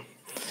Asuka.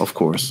 Of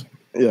course.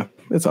 Yeah,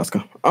 it's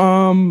Asuka.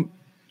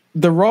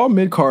 The Raw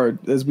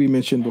mid-card, as we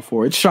mentioned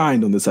before, it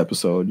shined on this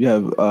episode. You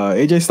have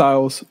AJ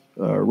Styles,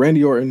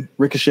 Randy Orton,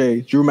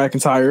 Ricochet, Drew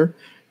McIntyre,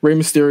 Rey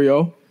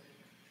Mysterio.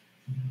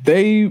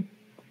 They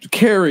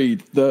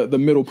carried the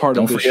middle part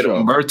of this show.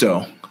 Don't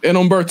forget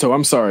Umberto.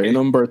 I'm sorry, and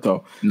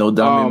Umberto. No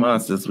Dami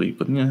Mas this week,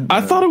 but yeah.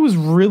 I thought it was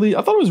really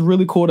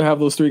cool to have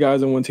those three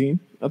guys on one team.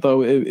 I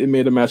thought it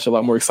made the match a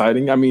lot more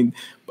exciting. I mean,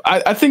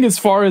 I think as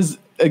far as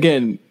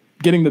again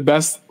getting the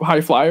best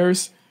high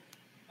flyers,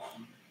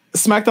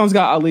 SmackDown's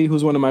got Ali,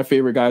 who's one of my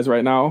favorite guys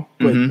right now,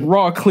 but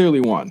Raw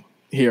clearly won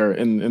here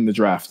in the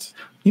draft.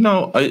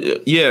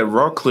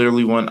 Raw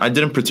clearly won. I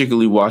didn't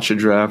particularly watch a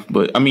draft,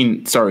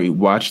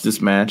 watch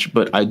this match,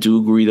 but I do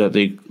agree that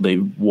they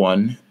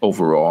won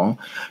overall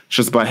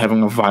just by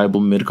having a viable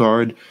mid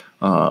card,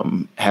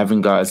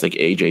 having guys like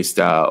AJ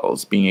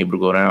Styles being able to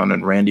go down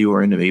and Randy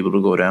Orton able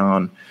to go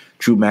down,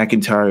 Drew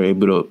McIntyre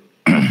able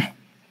to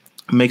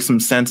make some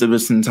sense of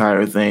this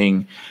entire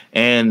thing,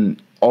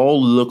 and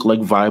all look like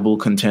viable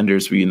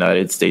contenders for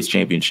United States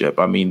Championship.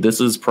 I mean, this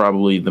is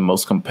probably the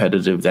most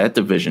competitive that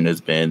division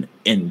has been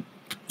in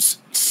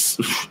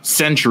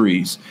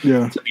centuries,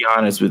 to be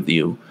honest with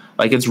you.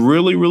 Like, it's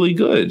really, really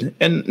good.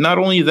 And not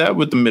only that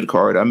with the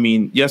mid-card, I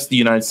mean, yes, the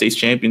United States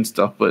champion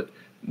stuff, but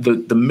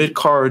the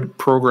mid-card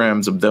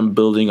programs of them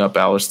building up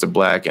Aleister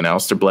Black and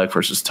Aleister Black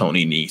versus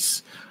Tony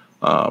Nese,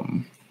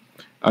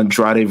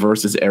 Andrade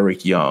versus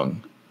Eric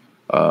Young.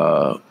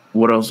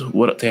 What else?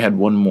 They had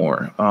one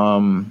more.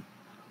 Drew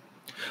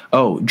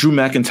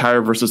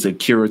McIntyre versus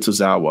Akira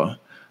Tozawa.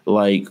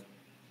 Like,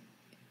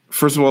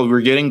 first of all,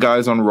 we're getting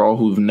guys on Raw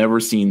who've never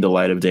seen the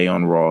light of day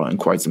on Raw in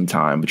quite some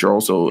time, but you're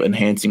also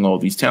enhancing all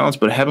these talents,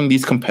 but having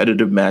these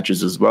competitive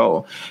matches as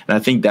well. And I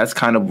think that's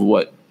kind of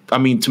what, I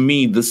mean, to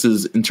me, this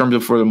is, in terms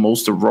of for the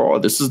most of Raw,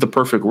 this is the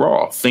perfect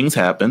Raw. Things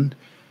happen.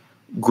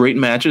 Great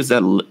matches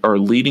that are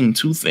leading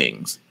to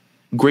things.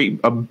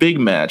 A big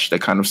match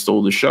that kind of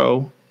stole the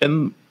show.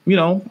 And, you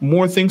know,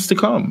 more things to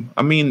come.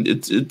 I mean,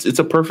 it's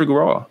a perfect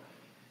Raw.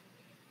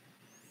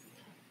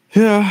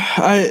 Yeah,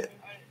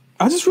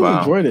 I just really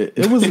enjoyed it.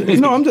 It was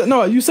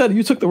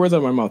you took the words out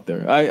of my mouth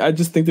there. I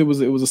just think it was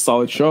a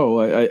solid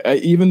show. I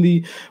even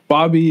the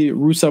Bobby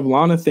Rusev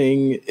Lana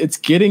thing, it's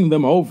getting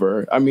them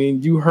over. I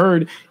mean, you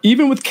heard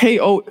even with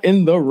KO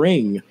in the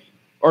ring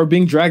or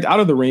being dragged out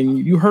of the ring,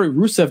 you heard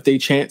Rusev Day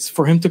chants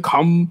for him to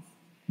come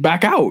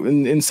back out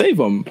and save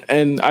him.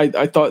 And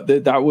I thought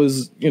that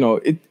was, you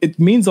know, it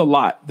means a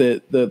lot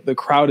that the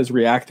crowd is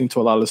reacting to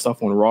a lot of the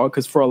stuff on Raw,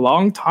 because for a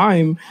long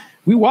time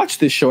we watch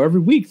this show every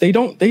week. They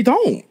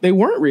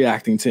weren't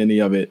reacting to any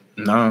of it.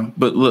 No,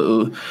 but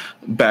look,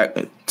 back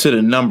to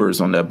the numbers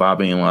on that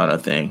Bobby and Lana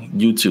thing.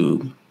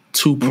 YouTube,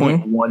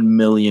 2.1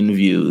 million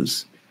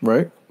views.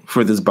 Right.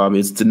 For this Bobby.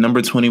 It's the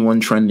number 21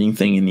 trending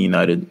thing in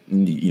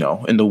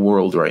the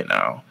world right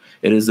now.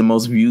 It is the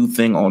most viewed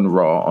thing on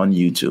Raw on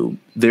YouTube.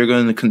 They're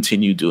going to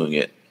continue doing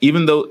it,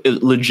 even though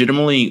it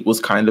legitimately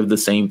was kind of the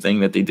same thing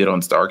that they did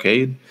on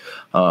Starrcade.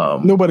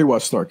 Nobody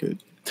watched Starrcade.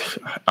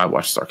 I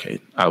watched Starrcade.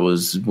 I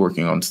was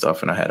working on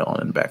stuff and I had it on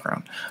in the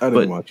background. I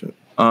didn't watch it.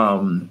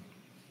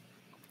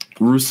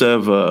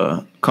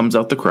 Rusev comes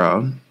out the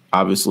crowd,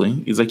 obviously.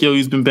 He's like, yo,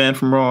 he's been banned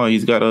from Raw.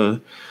 He's got a,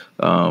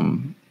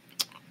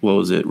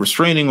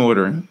 restraining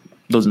order.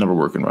 Those never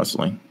work in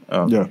wrestling.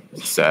 Yeah.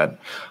 It's sad.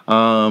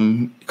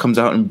 Comes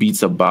out and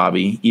beats up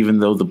Bobby, even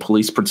though the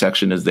police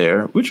protection is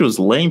there, which was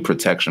lame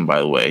protection, by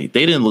the way.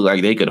 They didn't look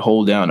like they could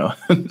hold down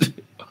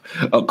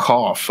a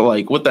cough.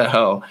 Like, what the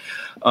hell?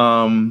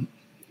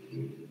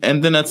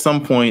 And then at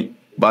some point,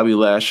 Bobby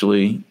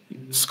Lashley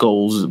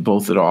scolds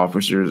both of the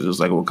officers. It was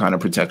like, what kind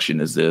of protection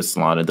is this?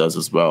 Lana does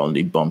as well, and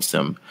he bumps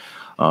him.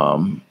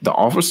 The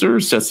officer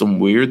says some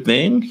weird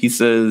thing. He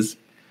says,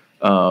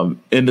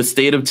 in the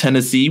state of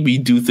Tennessee, we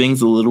do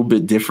things a little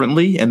bit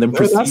differently, and then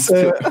proceeds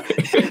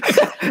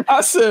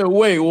I said,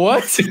 wait,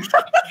 what?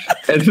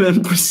 And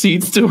then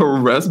proceeds to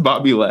arrest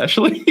Bobby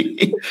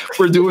Lashley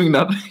for doing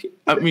nothing.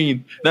 I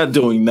mean, not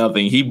doing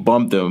nothing. He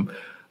bumped him,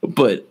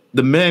 but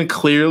the man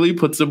clearly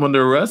puts him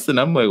under arrest, and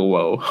I'm like,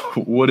 whoa,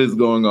 what is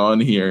going on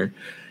here?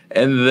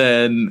 And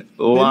then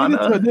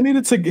Lana... They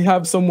needed to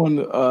have someone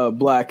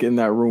black in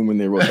that room when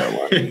they wrote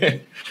that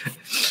line.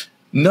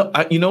 No,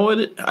 you know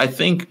what? I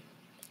think...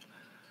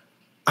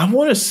 I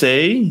want to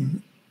say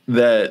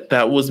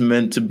that was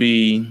meant to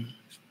be...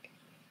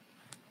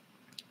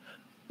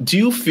 Do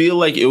you feel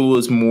like it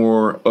was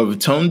more of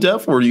tone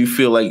deaf, or do you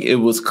feel like it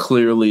was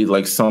clearly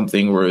like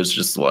something where it's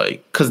just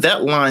like... Because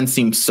that line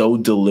seems so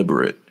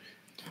deliberate.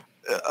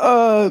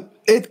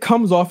 It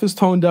comes off as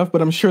tone deaf,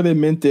 but I'm sure they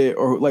meant it,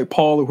 or like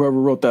Paul or whoever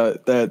wrote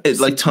that it's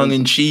like tongue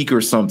in cheek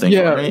or something.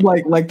 Yeah,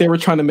 right? like they were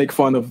trying to make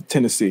fun of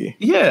Tennessee.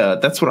 Yeah,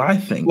 that's what I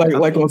think.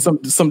 Like on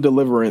some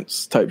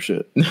Deliverance type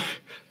shit.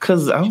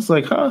 Because I was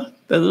like,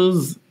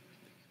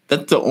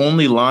 that's the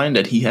only line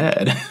that he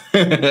had.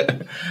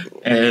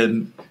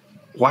 And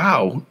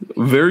wow,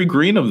 very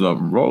green of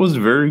them. Raw was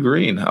very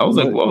green. I was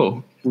like,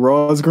 whoa,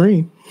 Raw is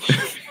green.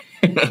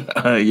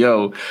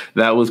 Yo,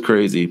 that was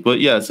crazy. But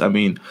yes, I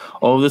mean,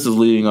 all of this is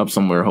leading up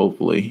somewhere,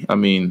 hopefully. I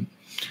mean,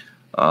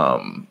 I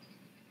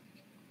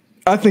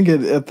think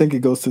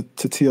it goes to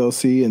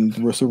TLC and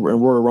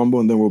Royal Rumble,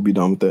 and then we'll be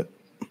done with it.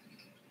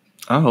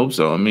 I hope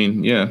so. I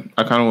mean, yeah,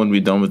 I kind of want to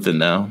be done with it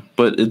now,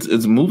 but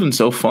it's moving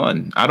so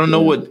fun. I don't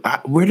know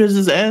where does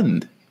this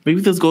end? Maybe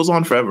this goes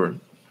on forever.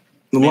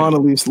 Lana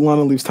leaves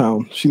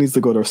town. She needs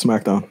to go to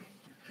Smackdown.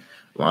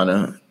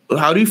 Lana,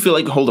 how do you feel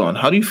like? Hold on,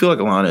 how do you feel like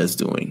Lana is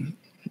doing?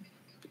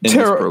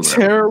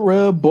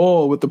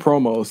 Terrible with the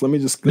promos. Let me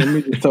just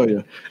tell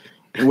you,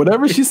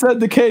 whatever she said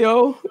to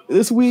KO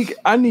this week,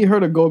 I need her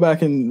to go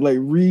back and like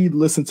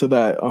re-listen to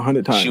that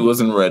 100 times. She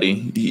wasn't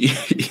ready.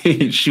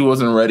 She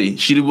wasn't ready.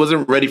 She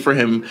wasn't ready for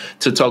him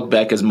to talk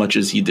back as much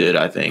as he did,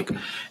 I think.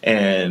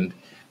 And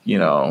you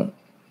know,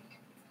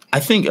 I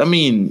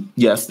mean,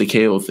 yes, the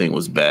KO thing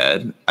was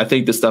bad. I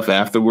think the stuff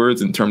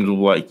afterwards, in terms of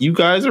like, you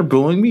guys are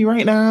booing me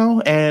right now,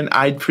 and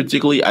I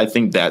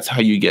think that's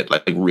how you get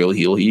like real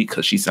heel heat,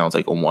 because she sounds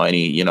like a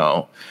whiny, you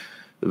know,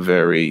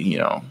 very, you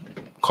know,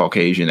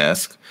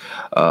 Caucasian-esque.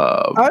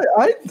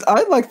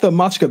 I like the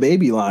Machka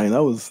Baby line.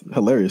 That was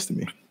hilarious to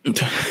me.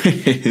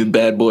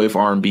 Bad boy of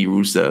R&B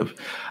Rusev.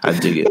 I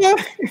dig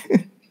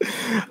it.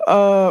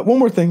 One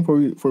more thing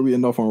before we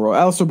end off on Raw.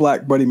 Aleister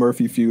Black, Buddy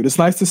Murphy feud. It's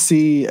nice to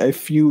see a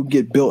feud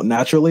get built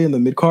naturally in the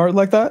mid card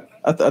like that.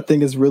 I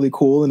think it's really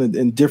cool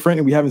and different,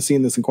 and we haven't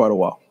seen this in quite a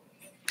while.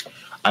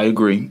 I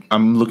agree.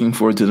 I'm looking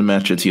forward to the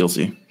match at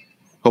TLC.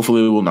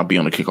 Hopefully, it will not be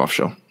on the kickoff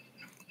show.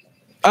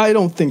 I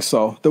don't think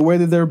so. The way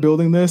that they're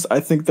building this, I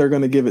think they're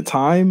going to give it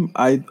time.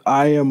 I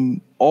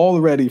am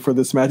all ready for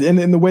this match,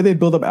 and the way they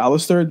build up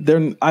Aleister,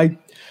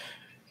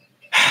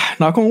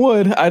 knock on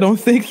wood, I don't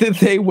think that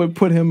they would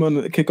put him on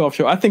the kickoff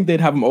show. I think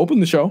they'd have him open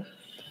the show,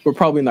 but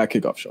probably not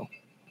kickoff show.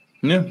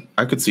 Yeah,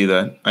 I could see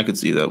that.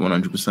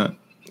 100%.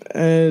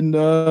 And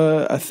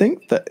I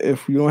think that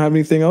if you don't have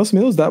anything else,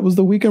 Meelz, that was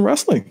the week in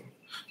wrestling.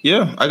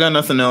 Yeah, I got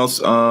nothing else.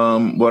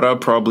 What I'll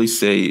probably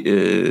say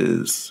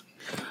is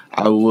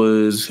I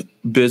was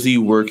busy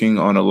working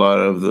on a lot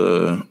of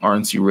the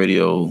RNC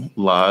Radio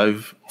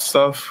live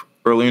stuff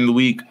early in the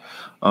week.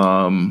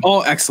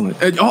 Oh,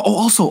 excellent.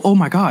 Also, oh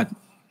my God,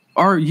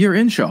 our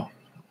year-end show.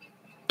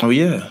 Oh,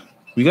 yeah.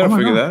 We got to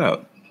figure that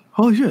out.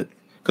 Holy shit.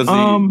 Because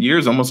the year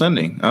is almost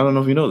ending. I don't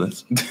know if you know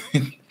this.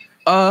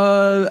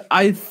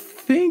 I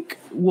think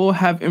we'll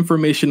have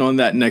information on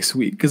that next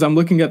week because I'm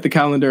looking at the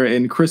calendar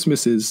and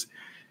Christmas is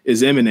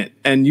imminent.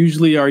 And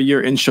usually our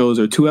year-end shows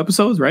are 2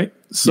 episodes, right?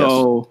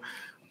 So yes.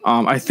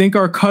 I think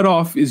our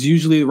cutoff is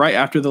usually right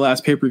after the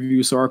last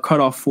pay-per-view. So our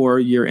cutoff for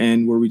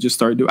year-end where we just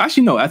start doing...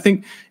 Actually, no. I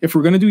think if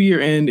we're going to do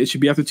year-end, it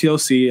should be after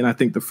TLC. And I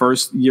think the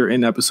first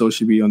year-end episode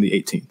should be on the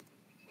 18th.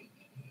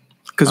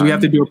 Because we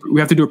have to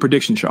do a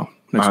prediction show.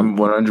 I'm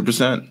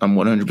 100%. I'm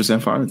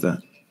 100% fine with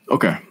that.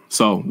 Okay,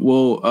 so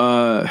we'll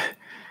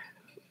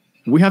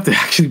we have to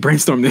actually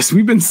brainstorm this.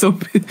 We've been trying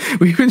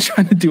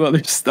to do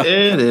other stuff.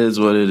 It is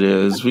what it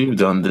is. We've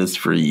done this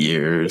for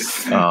years.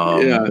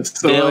 So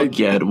they'll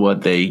get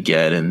what they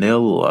get, and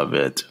they'll love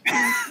it.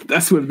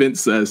 That's what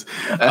Vince says.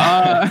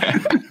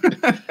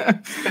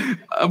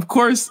 Of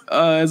course,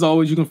 as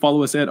always, you can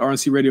follow us at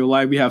RNC Radio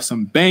Live. We have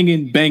some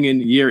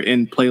banging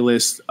year-end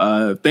playlists.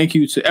 Thank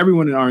you to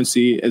everyone in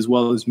RNC, as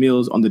well as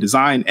Meelz on the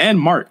design and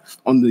Mark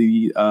on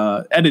the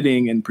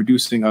editing and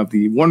producing of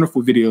the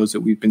wonderful videos that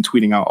we've been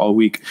tweeting out all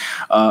week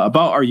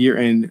about our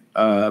year-end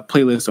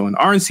playlist on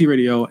RNC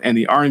Radio and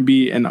the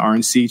R&B and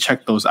RNC.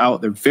 Check those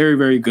out. They're very,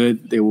 very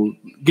good. They will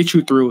get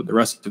you through the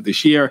rest of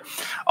this year.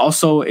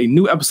 Also, a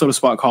new episode of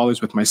Spot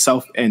Callers with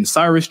myself and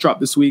Cyrus dropped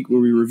this week where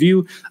we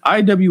review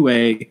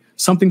IWA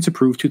Something to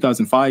Prove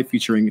 2005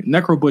 featuring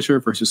Necro Butcher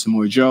versus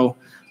Samoa Joe.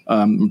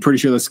 I'm pretty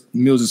sure that's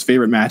Meelz'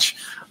 favorite match.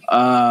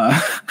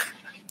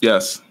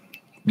 Yes,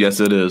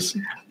 it is.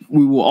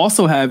 We will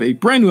also have a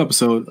brand new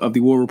episode of the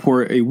War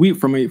Report a week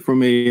from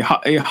a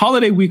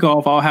holiday week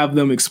off. I'll have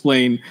them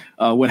explain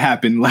what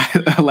happened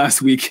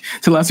last week's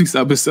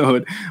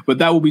episode, but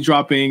that will be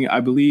dropping,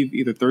 I believe,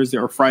 either Thursday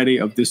or Friday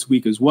of this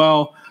week as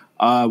well.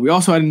 We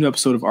also had a new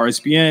episode of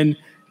RSBN,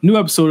 new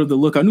episode of The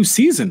Lookout, new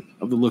season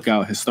of The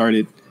Lookout has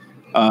started.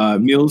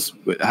 Meelz,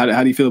 how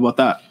do you feel about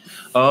that?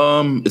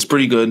 It's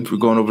pretty good. We're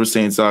going over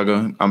Saint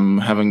Saga. I'm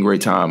having a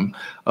great time.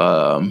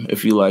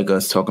 If you like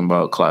us talking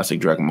about classic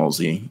Dragon Ball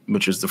Z,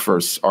 which is the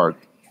first arc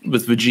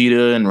with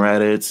Vegeta and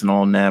Raditz and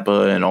all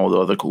Nappa and all the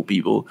other cool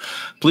people,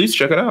 please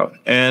check it out.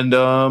 And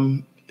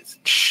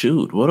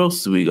what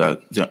else do we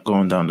got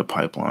going down the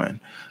pipeline?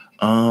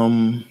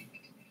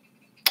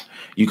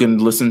 You can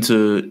listen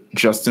to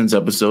Justin's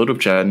episode of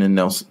Chatting with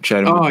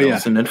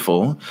Nelson in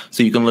full.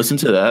 So you can listen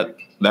to that.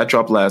 That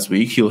dropped last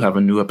week. He'll have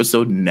a new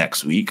episode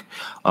next week.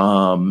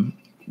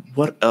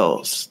 What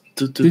else?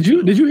 Did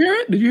you hear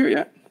it? Did you hear it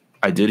yet?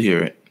 I did hear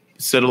it.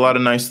 Said a lot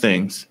of nice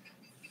things.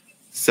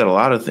 Said a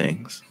lot of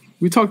things.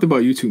 We talked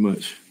about you too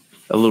much.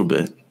 A little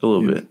bit.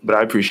 But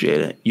I appreciate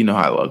it. You know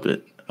how I loved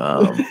it.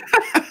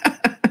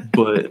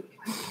 But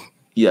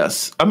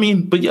yes.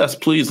 Yes,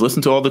 please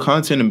listen to all the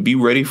content and be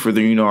ready for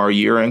our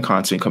year-end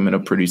content coming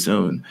up pretty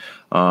soon.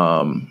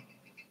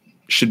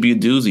 Should be a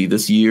doozy.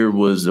 This year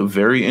was a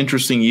very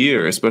interesting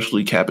year,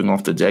 especially capping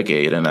off the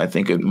decade. And I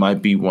think it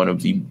might be one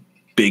of the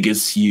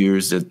biggest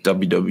years that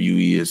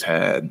WWE has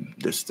had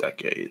this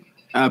decade.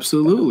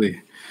 Absolutely.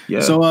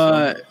 Yeah.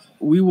 So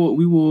we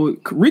will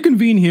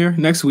reconvene here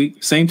next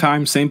week, same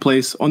time, same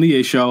place on the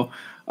A Show.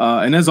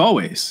 And as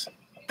always,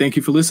 thank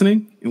you for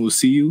listening, and we'll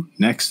see you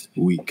next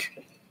week.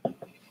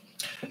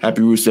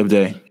 Happy Rusev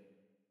Day.